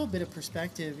a little bit of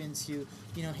perspective into,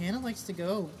 Hannah likes to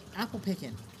go apple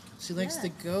picking. She likes to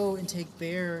go and take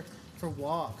Bear for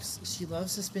walks. She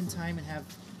loves to spend time and have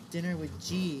dinner with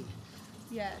G.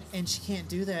 Yes. And she can't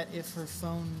do that if her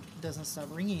phone doesn't stop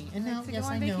ringing. And now, to yes, go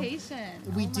on I know vacation.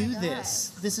 we Oh my do gosh. this.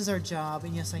 This is our job,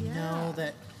 and yes, I know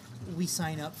that we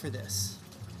sign up for this.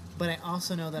 But I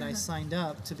also know that I signed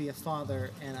up to be a father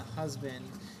and a husband,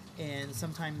 and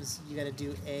sometimes you got to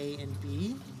do A and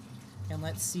B, and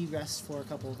let C rest for a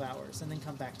couple of hours, and then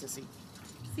come back to C.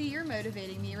 See, you're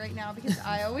motivating me right now because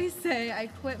I always say I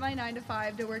quit my 9 to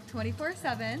 5 to work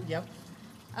 24/7. Yep.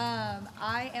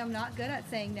 I am not good at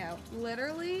saying no.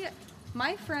 Literally,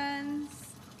 my friends,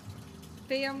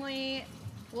 family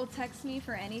will text me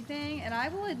for anything, and I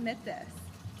will admit this.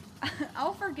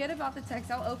 I'll forget about the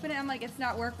text. I'll open it. I'm like, it's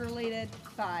not work related.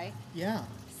 Bye. Yeah.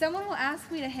 Someone will ask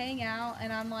me to hang out,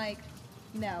 and I'm like,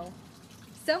 no.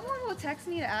 Someone will text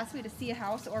me to ask me to see a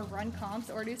house or run comps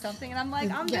or do something, and I'm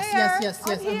like, I'm Yes, there. yes,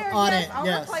 I'm here. I'm on yes, it. I'll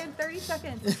Yes. reply in 30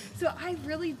 seconds. So I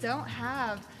really don't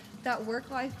have that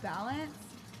work-life balance.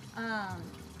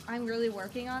 I'm really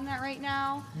working on that right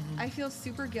now. I feel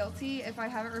super guilty if I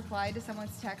haven't replied to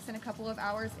someone's text in a couple of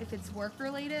hours if it's work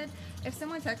related. If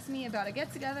someone texts me about a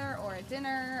get-together or a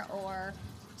dinner or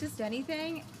just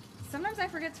anything, sometimes I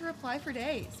forget to reply for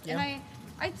days. Yeah. And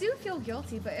I do feel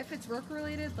guilty, but if it's work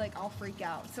related, like I'll freak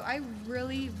out. So I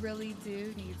really, really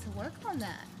do need to work on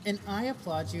that. And I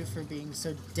applaud you for being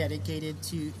so dedicated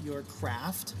to your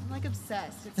craft. I'm like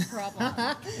obsessed. It's a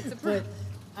problem. It's a But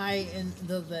in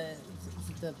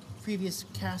the previous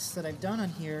casts that I've done on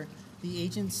here, the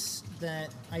agents that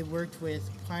I worked with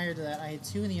prior to that, I had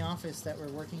 2 in the office that were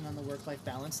working on the work-life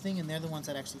balance thing, and they're the ones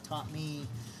that actually taught me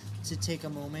to take a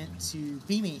moment to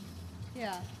be me.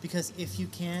 Yeah. Because if you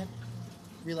can't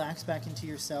relax back into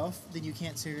yourself, then you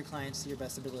can't serve your clients to your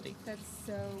best ability. That's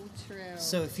so true.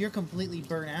 So if you're completely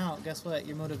burnt out, guess what?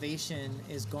 Your motivation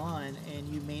is gone, and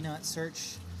you may not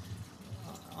search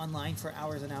online for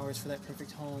hours and hours for that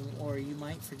perfect home, or you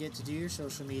might forget to do your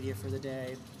social media for the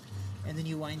day, and then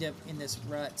you wind up in this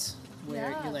rut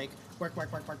where you're like work,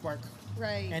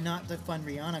 Right. and not the fun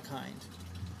Rihanna kind.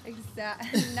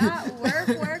 Exactly. Not work.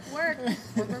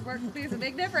 There's a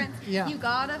big difference. Yeah. You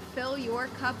gotta fill your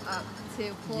cup up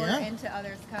to pour Yeah. into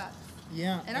others' cups.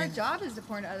 Yeah. And our job is to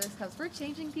pour into others' cups. We're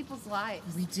changing people's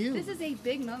lives. We do. This is a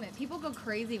big moment. People go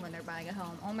crazy when they're buying a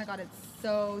home. Oh my God, it's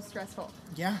so stressful.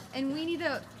 Yeah. And we need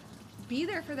to be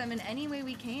there for them in any way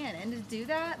we can. And to do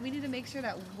that, we need to make sure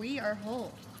that we are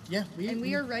whole. Yeah.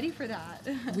 We are ready for that.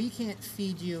 We can't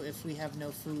feed you if we have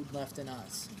no food left in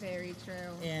us. Very true.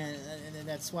 And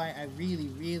that's why I really,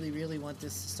 really, really want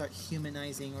this to start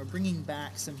humanizing or bringing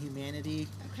back some humanity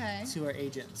to our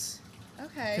agents.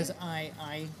 Okay. Because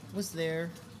I was there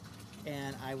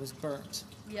and I was burnt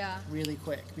really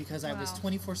quick because I was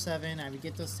 24/7. I would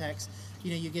get those texts.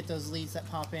 You get those leads that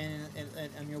pop in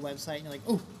on your website and you're like,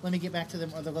 oh, let me get back to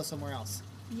them or they'll go somewhere else.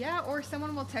 Yeah, or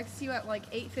someone will text you at like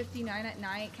 8:59 at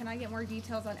night, can I get more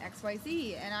details on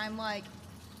XYZ? And I'm like,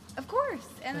 of course.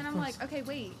 And then I'm like, okay,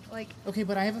 wait. Okay,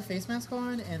 but I have a face mask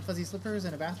on and fuzzy slippers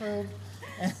and a bathrobe.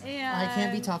 And I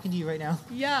can't be talking to you right now.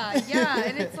 Yeah.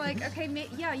 And it's like, okay,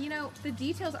 the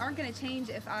details aren't going to change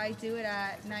if I do it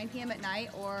at 9 p.m. at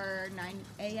night or 9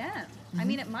 a.m. I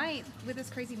mean, it might with this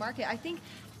crazy market. I think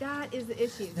that is the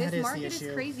issue. This market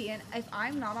is crazy. And if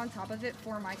I'm not on top of it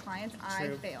for my clients, I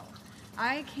fail.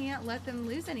 I can't let them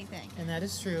lose anything. And that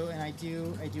is true. And I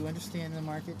do understand the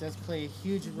market does play a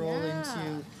huge role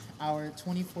into our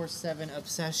 24/7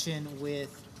 obsession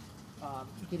with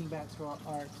getting back to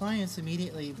our clients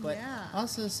immediately, but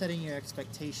also setting your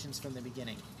expectations from the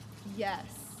beginning. Yes.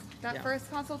 That first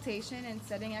consultation and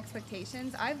setting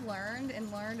expectations, I've learned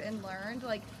and learned and learned.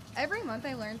 Like every month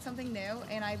I learn something new,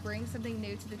 and I bring something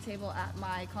new to the table at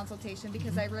my consultation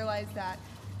because I realized that,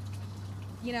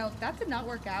 you know, that did not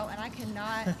work out, and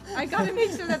I got to make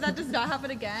sure that that does not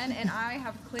happen again, and I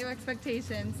have clear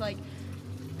expectations. Like,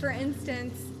 for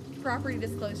instance, property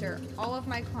disclosure. All of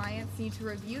my clients need to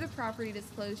review the property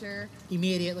disclosure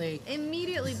immediately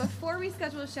before we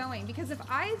schedule a showing, because if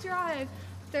I drive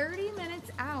 30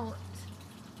 minutes out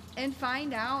and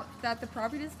find out that the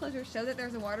property disclosure showed that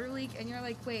there's a water leak, and you're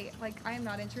like, wait, like, I am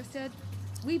not interested,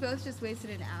 we both just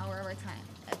wasted an hour of our time.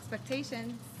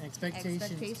 Expectations.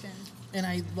 And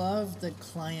I love the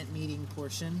client meeting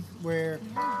portion where...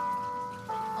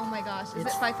 Oh my gosh, is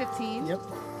it 5:15? Yep.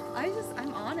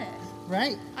 I'm on it.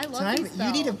 Right. I love these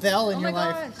bells. You need a bell in your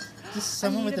life. Gosh. Just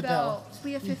someone with a bell.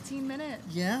 We have 15 minutes.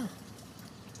 Yeah.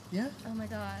 Oh my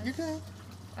gosh. You're good.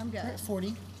 I'm good. You're at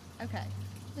 40. Okay.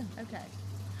 Yeah.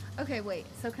 Okay, wait.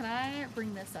 So can I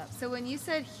bring this up? So when you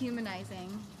said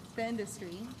humanizing the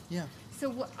industry, so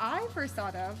what I first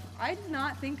thought of, I did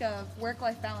not think of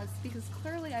work-life balance, because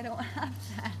clearly I don't have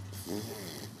that.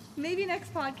 Maybe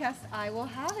next podcast I will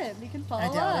have it. We can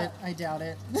follow up. I doubt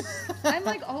it. I'm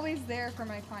like always there for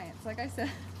my clients, like I said.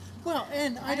 Well,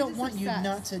 and I don't want you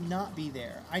not be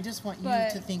there. I just want you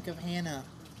to think of Hannah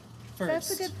first.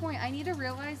 That's a good point. I need to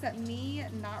realize that me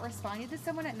not responding to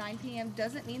someone at 9 p.m.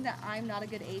 doesn't mean that I'm not a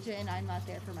good agent and I'm not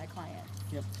there for my client.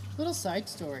 Yep. Little side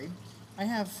story. I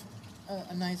have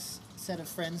a nice set of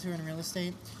friends who are in real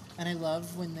estate, and I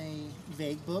love when they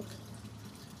vague book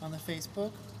on the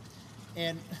Facebook.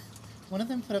 And one of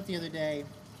them put up the other day,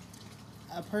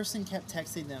 a person kept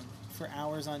texting them for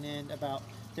hours on end about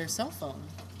their cell phone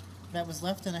that was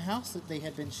left in a house that they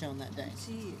had been shown that day.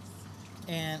 Jeez.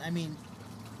 And I mean,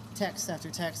 text after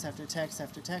text after text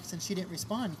after text, and she didn't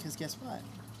respond because guess what?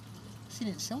 She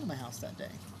didn't show them a house that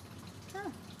day. Huh.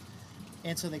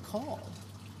 And so they called,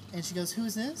 and she goes, "Who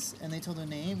is this?" And they told her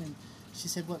name, and she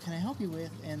said, "What can I help you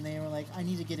with?" And they were like, "I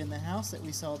need to get in the house that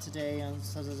we saw today on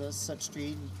such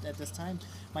street. And at this time,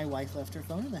 my wife left her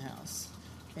phone in the house."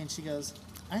 And she goes,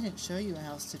 "I didn't show you a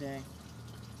house today."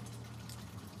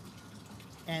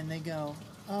 And they go,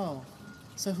 "Oh,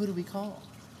 so who do we call?"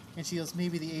 And she goes,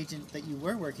 "Maybe the agent that you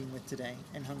were working with today,"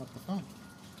 and hung up the phone.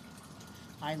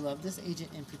 I love this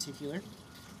agent in particular.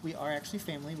 We are actually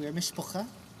family. We are mishpucha.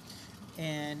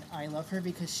 And I love her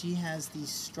because she has the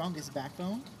strongest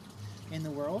backbone in the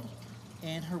world,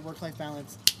 and her work-life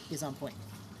balance is on point.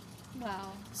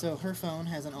 Wow. So her phone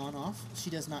has an on-off. She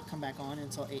does not come back on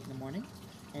until 8 in the morning,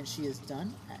 and she is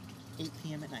done at 8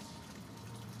 p.m. at night.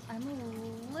 I'm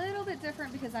a little bit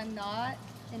different because I'm not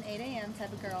an 8 a.m.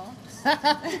 type of girl.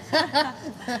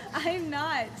 I'm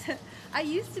not. I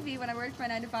used to be when I worked my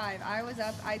 9 to 5. I was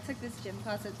up. I took this gym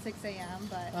class at 6 a.m.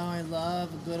 But oh, I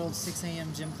love a good old 6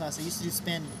 a.m. gym class. I used to do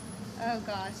spin. Oh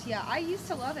gosh, yeah. I used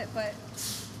to love it, but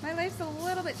my life's a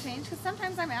little bit changed because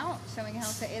sometimes I'm out showing a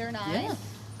house at 8 or 9.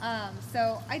 Yeah.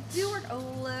 So I do work a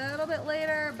little bit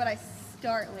later, but I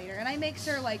start later, and I make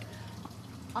sure, like,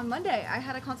 on Monday I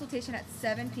had a consultation at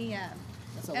 7 p.m.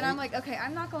 And I'm like, okay,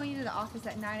 I'm not going into the office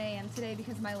at 9 a.m. today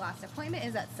because my last appointment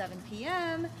is at 7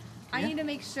 p.m. I need to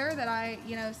make sure that I,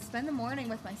 spend the morning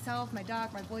with myself, my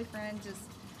dog, my boyfriend, just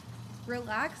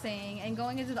relaxing and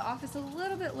going into the office a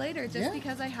little bit later just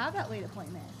because I have that late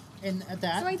appointment. And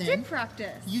that, so I did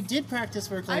practice. You did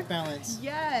practice work-life balance.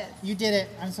 Yes. You did it.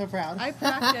 I'm so proud. I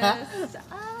practiced.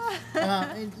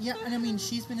 And I mean,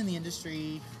 she's been in the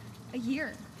industry a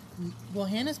year. Well,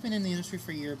 Hannah's been in the industry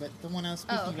for a year, but the one I was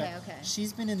speaking about, okay.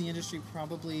 She's been in the industry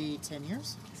probably 10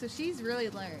 years. So she's really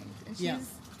learned, and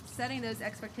she's setting those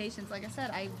expectations. Like I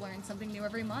said, I learn something new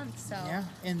every month. So yeah,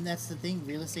 and that's the thing.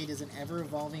 Real estate is an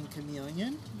ever-evolving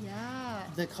chameleon. Yeah.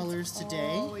 The colors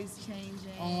today. Always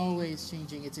changing. Always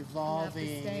changing. It's evolving.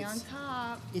 You have to stay on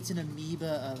top. It's an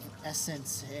amoeba of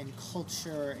essence and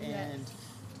culture and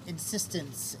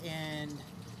insistence and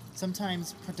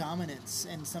sometimes predominance,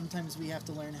 and sometimes we have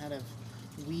to learn how to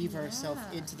weave ourselves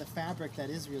into the fabric that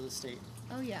is real estate.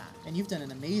 Oh, yeah. And you've done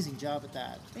an amazing job at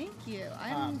that. Thank you.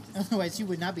 Otherwise, you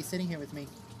would not be sitting here with me.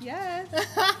 Yes.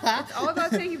 It's all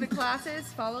about taking the classes,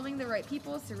 following the right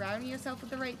people, surrounding yourself with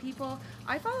the right people.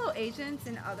 I follow agents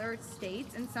in other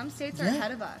states, and some states are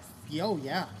ahead of us. Oh,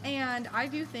 yeah. And I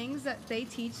do things that they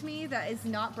teach me that is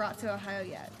not brought to Ohio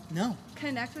yet. No.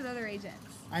 Connect with other agents.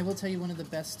 I will tell you one of the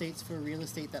best states for real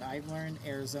estate that I've learned,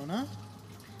 Arizona.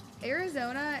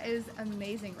 Arizona is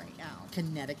amazing right now.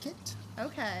 Connecticut.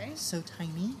 Okay. So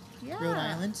tiny. Yeah. Rhode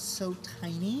Island, so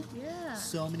tiny. Yeah.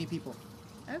 So many people.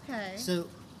 Okay. So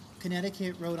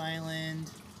Connecticut, Rhode Island,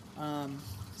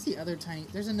 what's the other tiny,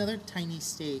 there's another tiny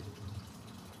state.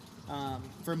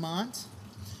 Vermont,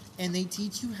 and they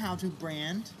teach you how to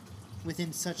brand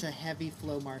within such a heavy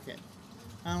flow market.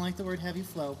 I don't like the word heavy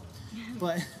flow,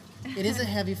 but it is a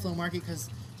heavy flow market because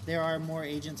there are more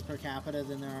agents per capita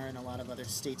than there are in a lot of other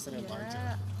states that are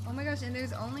larger. Oh my gosh, and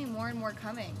there's only more and more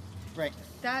coming. Right.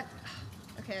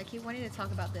 Okay, I keep wanting to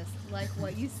talk about this. Like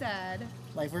what you said.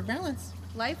 Life-work balance.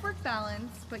 Life-work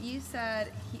balance, but you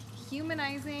said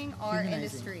humanizing our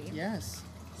industry. Yes.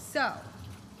 So,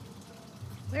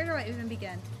 where do I even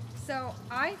begin? So,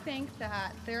 I think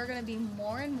that there are going to be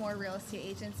more and more real estate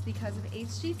agents because of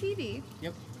HGTV.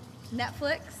 Yep.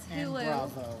 Netflix, And Hulu.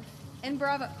 Bravo. And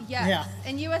Bravo, yes. Yeah.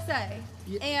 And USA.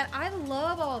 Yeah. And I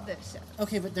love all of this shit.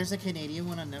 Okay, but there's a Canadian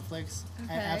one on Netflix I'm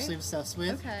absolutely obsessed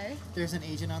with. Okay. There's an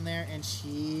agent on there, and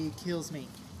she kills me.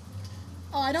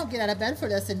 Oh, I don't get out of bed for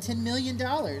less than $10 million.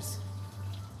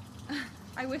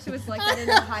 I wish it was like that in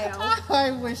Ohio.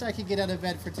 I wish I could get out of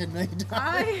bed for $10 million.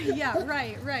 Yeah,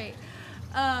 right.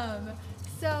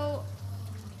 So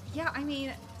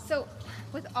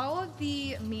with all of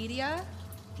the media,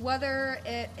 whether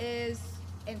it is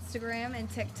Instagram and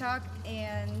TikTok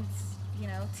and,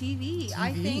 TV,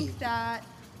 I think that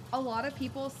a lot of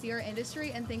people see our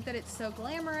industry and think that it's so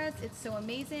glamorous, it's so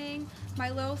amazing.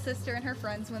 My little sister and her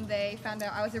friends, when they found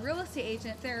out I was a real estate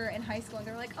agent, they're in high school and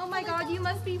they're like, oh my God, you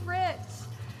must be rich.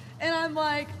 And I'm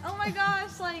like, oh my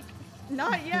gosh, like,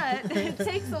 not yet. It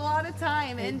takes a lot of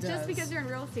time. And just because you're in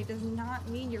real estate does not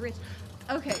mean you're rich.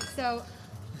 Okay, so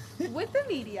with the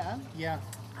media,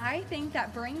 I think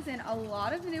that brings in a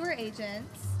lot of newer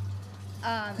agents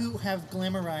who have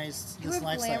glamorized this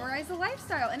lifestyle. Glamorized the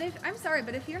lifestyle. And I'm sorry,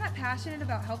 but if you're not passionate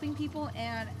about helping people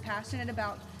and passionate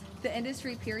about the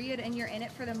industry, period, and you're in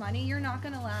it for the money, you're not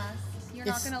going to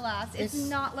last. It's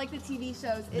not like the TV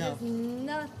shows. It is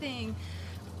nothing.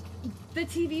 The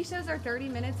TV shows are 30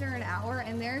 minutes or an hour,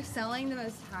 and they're selling the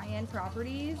most high-end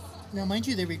properties. Now, mind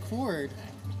you, they record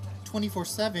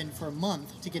 24/7 for a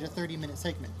month to get a 30-minute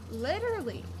segment.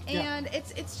 Literally. And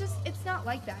it's not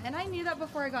like that. And I knew that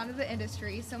before I got into the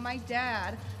industry. So my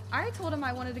dad, I told him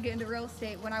I wanted to get into real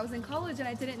estate when I was in college and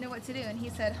I didn't know what to do. And he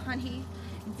said, honey,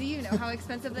 do you know how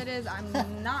expensive that is? I'm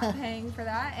not paying for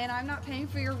that, and I'm not paying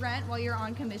for your rent while you're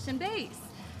on commission base.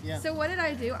 Yeah. So what did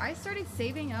I do? I started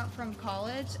saving up from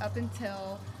college up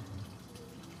until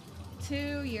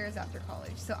 2 years after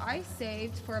college. So I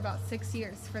saved for about 6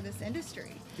 years for this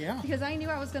industry. Yeah. Because I knew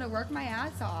I was going to work my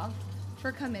ass off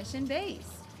for commission base.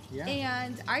 Yeah.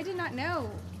 And I did not know,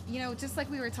 just like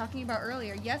we were talking about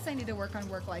earlier, yes, I need to work on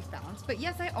work-life balance, but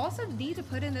yes, I also need to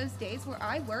put in those days where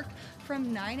I work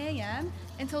from 9 a.m.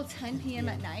 until 10 p.m.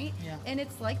 at night. Yeah. And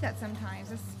it's like that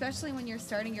sometimes, especially when you're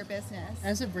starting your business.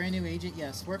 As a brand new agent,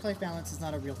 yes, work-life balance is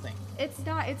not a real thing. It's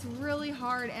not. It's really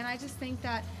hard. And I just think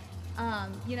that,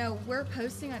 we're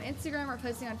posting on Instagram, we're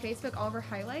posting on Facebook, all of our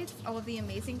highlights, all of the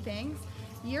amazing things.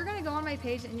 You're going to go on my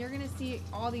page and you're going to see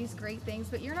all these great things,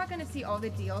 but you're not going to see all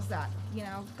the deals that,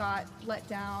 got let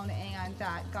down and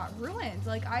that got ruined.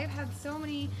 Like, I've had so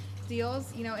many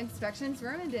deals, inspections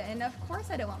ruined it. And of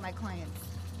course I don't want my clients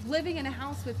living in a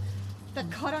house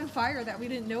that caught on fire that we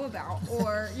didn't know about,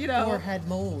 or, or had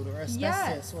mold or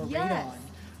asbestos or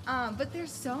radon. But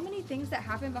there's so many things that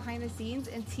happen behind the scenes,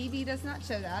 and TV does not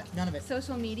show that. None of it.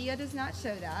 Social media does not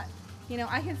show that.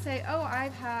 I can say,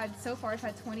 I've had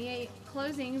 28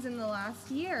 closings in the last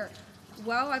year.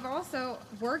 Well, I've also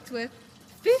worked with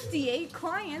 58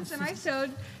 clients, and I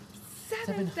showed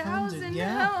 7,000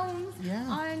 homes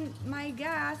on my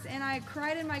gas, and I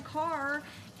cried in my car,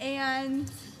 and,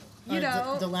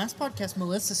 The last podcast,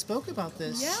 Melissa spoke about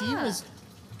this. Yeah. She was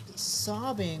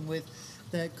sobbing with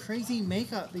the crazy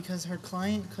makeup because her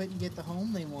client couldn't get the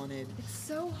home they wanted. It's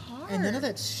so hard. And none of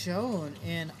that's shown.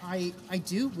 And I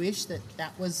do wish that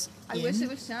was I wish it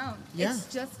was shown. Yeah.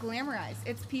 It's just glamorized.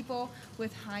 It's people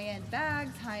with high-end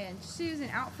bags, high-end shoes and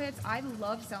outfits. I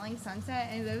love selling Sunset,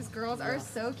 and those girls are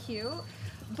so cute.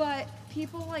 But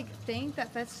people think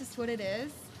that that's just what it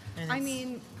is.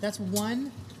 And that's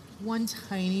one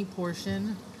tiny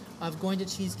portion of going to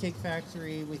Cheesecake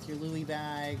Factory with your Louis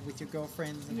bag, with your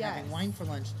girlfriends, and having wine for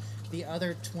lunch. The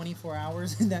other 24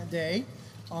 hours in that day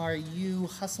are you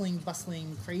hustling,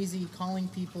 bustling, crazy, calling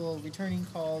people, returning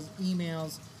calls,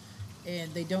 emails,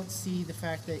 and they don't see the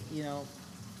fact that, you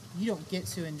don't get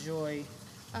to enjoy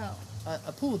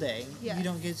a pool day. Yes. You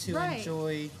don't get to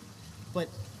enjoy, but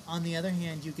on the other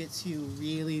hand, you get to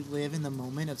really live in the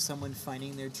moment of someone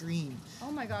finding their dream. Oh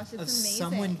my gosh, it's amazing.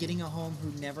 Someone getting a home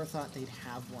who never thought they'd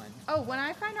have one. Oh, when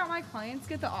I find out my clients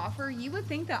get the offer, you would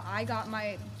think that I got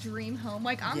my dream home.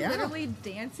 I'm literally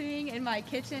dancing in my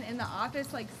kitchen in the office,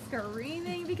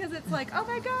 screaming, because it's oh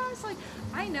my gosh,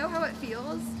 I know how it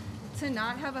feels to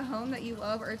not have a home that you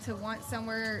love or to want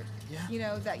somewhere, Yeah. you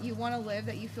know, that you want to live,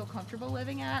 that you feel comfortable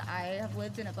living at. I have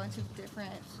lived in a bunch of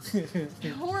different,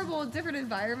 horrible, different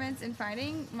environments, and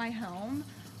finding my home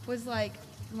was like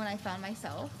when I found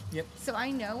myself. Yep. So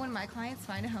I know when my clients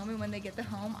find a home and when they get the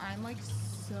home, I'm like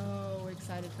so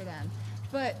excited for them.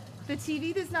 But the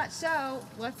TV does not show.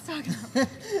 Let's talk about.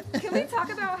 Can we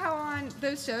talk about how on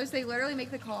those shows they literally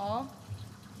make the call?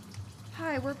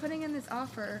 Hi, we're putting in this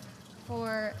offer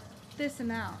for this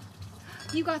amount.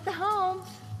 You got the home.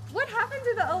 What happened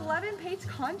to the 11-page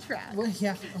contract? Well,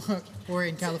 yeah. Or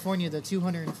in California, the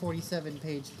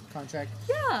 247-page contract.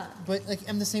 Yeah. But like,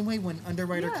 I'm the same way when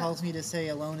underwriter Yeah. calls me to say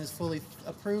a loan is fully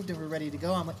approved and we're ready to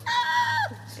go. I'm like,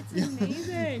 ah! It's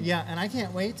amazing. Yeah, and I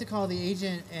can't wait to call the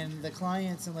agent and the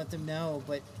clients and let them know.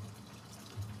 But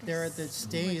there are the so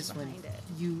days much when behind it.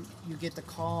 you get the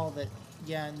call that,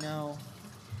 yeah, no,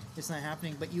 it's not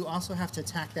happening. But you also have to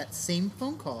attack that same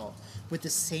phone call with the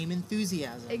same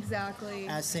enthusiasm Exactly.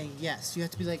 as saying yes. You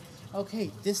have to be like, okay,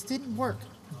 this didn't work,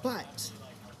 but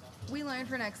We learned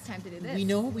for next time to do this. we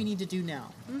know what we need to do now,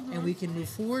 and we can move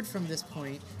forward from this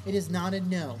point. It is not a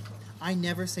no. I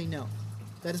never say no.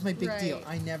 That is my big deal. Right.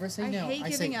 I never say I no. hate I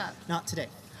giving say up. not today.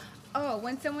 Oh,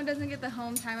 when someone doesn't get the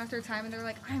home time after time and they're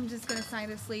like, I'm just going to sign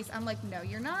this lease. I'm like, no,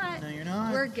 you're not. No, you're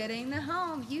not. We're getting the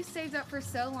home. You saved up for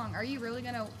so long. Are you really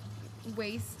going to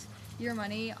waste your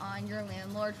money on your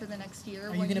landlord for the next year?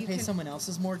 Are you going to pay someone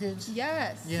else's mortgage?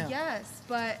 Yes, Yeah. yes.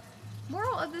 But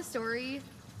moral of the story,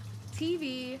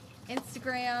 TV,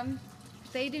 Instagram,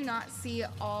 they do not see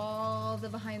all the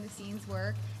behind the scenes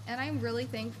work. And I'm really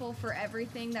thankful for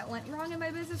everything that went wrong in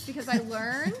my business because I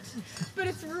learned, but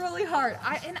it's really hard.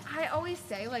 I always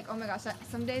say, like, oh my gosh,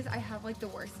 some days I have like the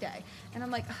worst day. And I'm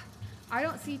like, ugh, I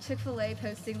don't see Chick-fil-A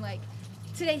posting like,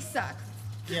 today sucks.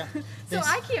 Yeah. So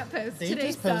I can't post They today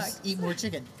just post, sucks. eat more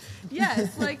chicken.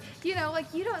 Yes, like, you know,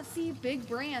 like you don't see big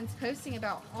brands posting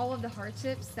about all of the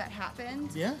hardships that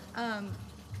happened. Yeah.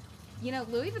 You know,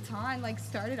 Louis Vuitton like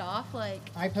started off like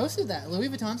I posted that. Louis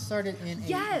Vuitton started in a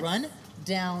Yes.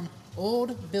 run-down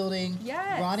old building,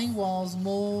 Yes. rotting walls,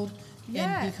 mold.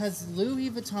 Yes. And because Louis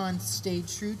Vuitton stayed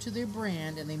true to their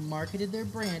brand and they marketed their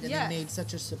brand and Yes. they made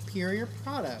such a superior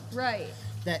product right.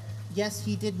 that, yes,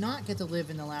 he did not get to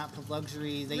live in the lap of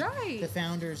luxury. Right. The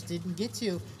founders didn't get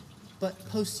to. But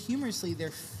posthumously, their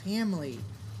family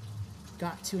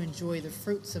got to enjoy the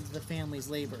fruits of the family's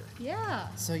labor. Yeah.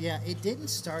 So yeah, it didn't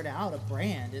start out a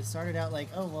brand. It started out like,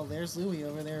 oh, well, there's Louis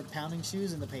over there pounding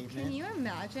shoes in the pavement. Can you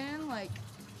imagine like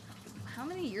how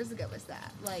many years ago was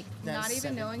that? Like That not was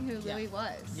even 7. knowing who Yeah. Louis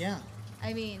was. Yeah.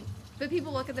 I mean, but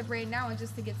people look at the brand now and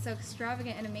just think it's so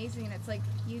extravagant and amazing, and it's like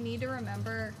you need to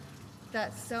remember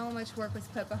that so much work was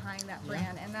put behind that Yeah.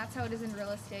 brand, and that's how it is in real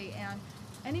estate. And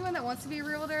anyone that wants to be a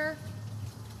realtor,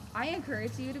 I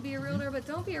encourage you to be a realtor, but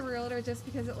don't be a realtor just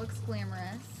because it looks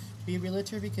glamorous. Be a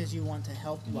realtor because you want to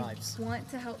help lives. You want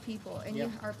to help people, and Yep.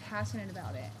 you are passionate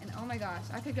about it. And oh my gosh,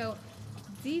 I could go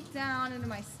deep down into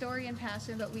my story and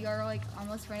passion, but we are like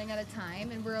almost running out of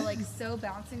time, and we're like so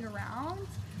bouncing around.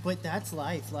 But that's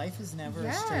life. Life is never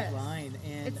a straight Yes. line.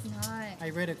 And It's not. I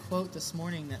read a quote this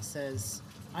morning that says,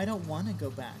 I don't want to go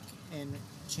back and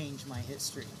change my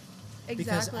history. Because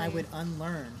I Exactly. would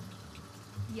unlearn.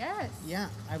 Yes. Yeah,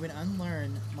 I would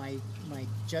unlearn my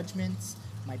judgments,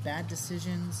 my bad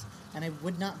decisions, and I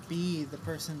would not be the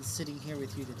person sitting here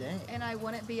with you today. And I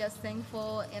wouldn't be as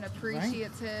thankful and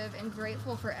appreciative and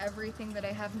grateful for everything that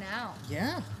I have now.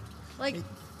 Yeah. Like, It-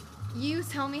 you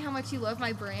tell me how much you love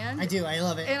my brand. I do. I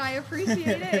love it. And I appreciate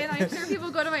it. And I'm sure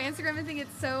people go to my Instagram and think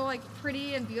it's so, like,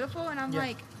 pretty and beautiful. And I'm Yeah.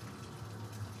 like,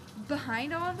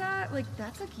 behind all of that, like,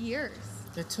 that took years.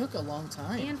 It took a long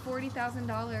time. And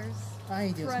 $40,000 I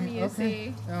do. from Okay.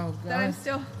 UC Oh, that I'm God.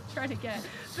 still trying to get.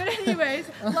 But anyways,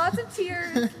 lots of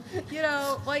tears, you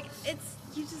know, like, it's,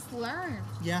 you just learn.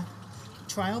 Yeah.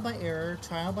 Trial by error,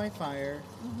 trial by fire,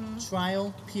 Mm-hmm.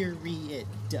 trial period.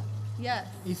 Yes,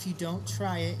 If you don't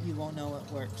try it, you won't know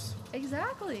it works.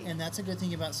 exactly. And that's a good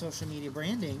thing about social media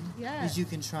branding. Yes. Is you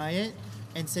can try it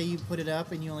and say you put it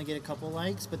up and you only get a couple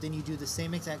likes, but then you do the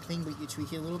same exact thing, but you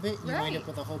tweak it a little bit, and you wind Right. up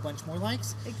with a whole bunch more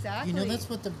likes. Exactly. You know, that's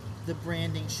what the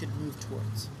branding should move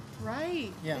towards.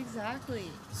 Right. Yeah.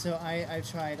 Exactly. So I've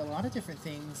tried a lot of different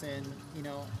things, and, you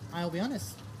know, I'll be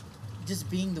honest, just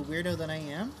being the weirdo that I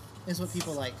am is what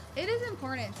people like. It is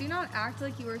important. Do not act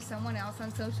like you are someone else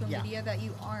on social Yeah. media that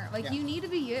you aren't. Like, Yeah. you need to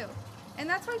be you. And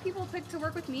that's why people pick to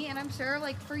work with me. And I'm sure,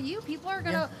 like, for you, people are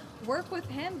going to work with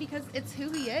him because it's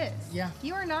who he is. Yeah.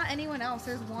 You are not anyone else.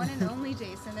 There's one and only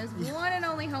Jason. There's one and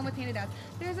only Home with Handed Downs.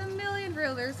 There's a million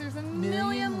realtors. There's a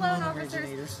million loan loan officers.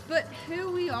 originators. But who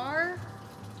we are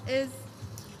is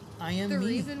I am the me.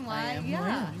 reason why. I am who I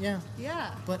am. Yeah.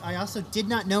 Yeah. But I also did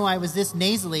not know I was this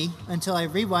nasally until I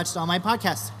rewatched all my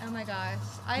podcasts. Oh my gosh.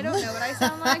 I don't know what I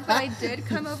sound like, but I did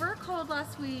come over a cold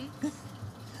last week.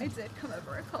 I did come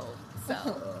over a cold. So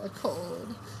A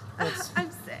cold. I'm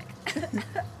sick.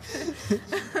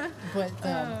 But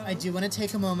I do want to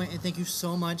take a moment and thank you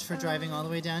so much for driving all the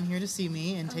way down here to see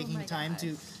me and taking my time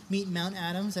to gosh. meet Mount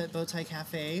Adams at Bowtie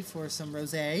Cafe for some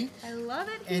rosé I love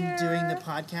it here. and doing the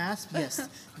podcast. Yes,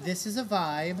 this is a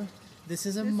vibe. This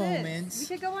is a moment. We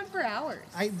could go on for hours.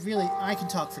 I can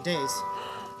talk for days.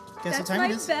 Guess That's what time my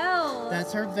it is? bell.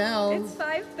 That's her bell. It's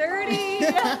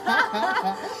 5:30.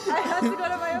 I have to go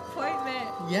to my appointment.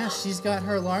 Yes, she's got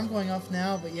her alarm going off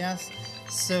now, but yes.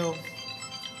 So,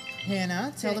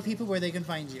 Hannah, tell the people where they can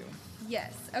find you.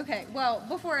 Yes. Okay. Well,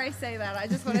 before I say that, I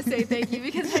just want to say thank you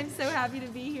because I'm so happy to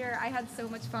be here. I had so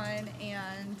much fun,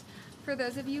 and for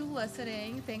those of you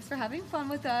listening, thanks for having fun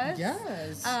with us.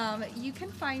 Yes. You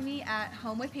can find me at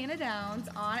Home with Hannah Downs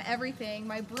on everything.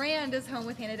 My brand is Home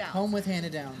with Hannah Downs. Home with Hannah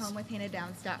Downs.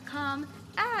 HomewithHannahDowns.com,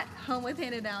 at Home with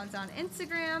Hannah Downs on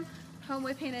Instagram, Home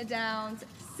with Hannah Downs,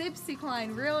 Sibcy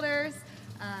Cline Realtors.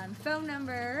 Phone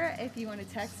number, if you want to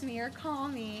text me or call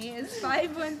me, is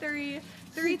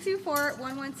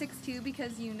 513-324-1162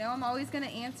 because you know I'm always going to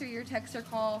answer your text or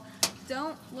call.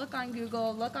 Don't look on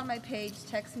Google, look on my page,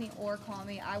 text me or call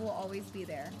me. I will always be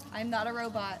there. I'm not a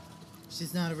robot.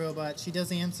 She's not a robot. She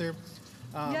does answer.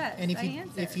 Yes, and I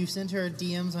answer. if you send her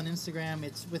DMs on Instagram,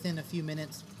 it's within a few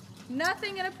minutes.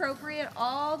 Nothing inappropriate,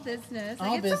 all business. All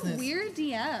I get business. some weird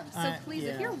DMs. So please,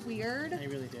 yeah. if you're weird, I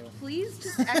really do. please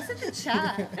just exit the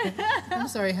chat. I'm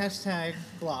sorry, hashtag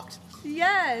blocked.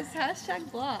 Yes, hashtag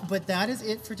block. But that is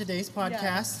it for today's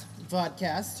podcast.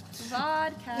 Vodcast.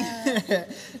 Vodka.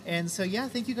 And so, yeah,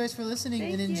 thank you guys for listening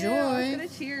Thank and you. enjoy. I was gonna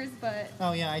cheers, but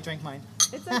Oh, yeah, I drank mine.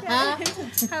 it's okay.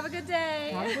 Have a good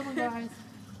day. Have a good one, guys.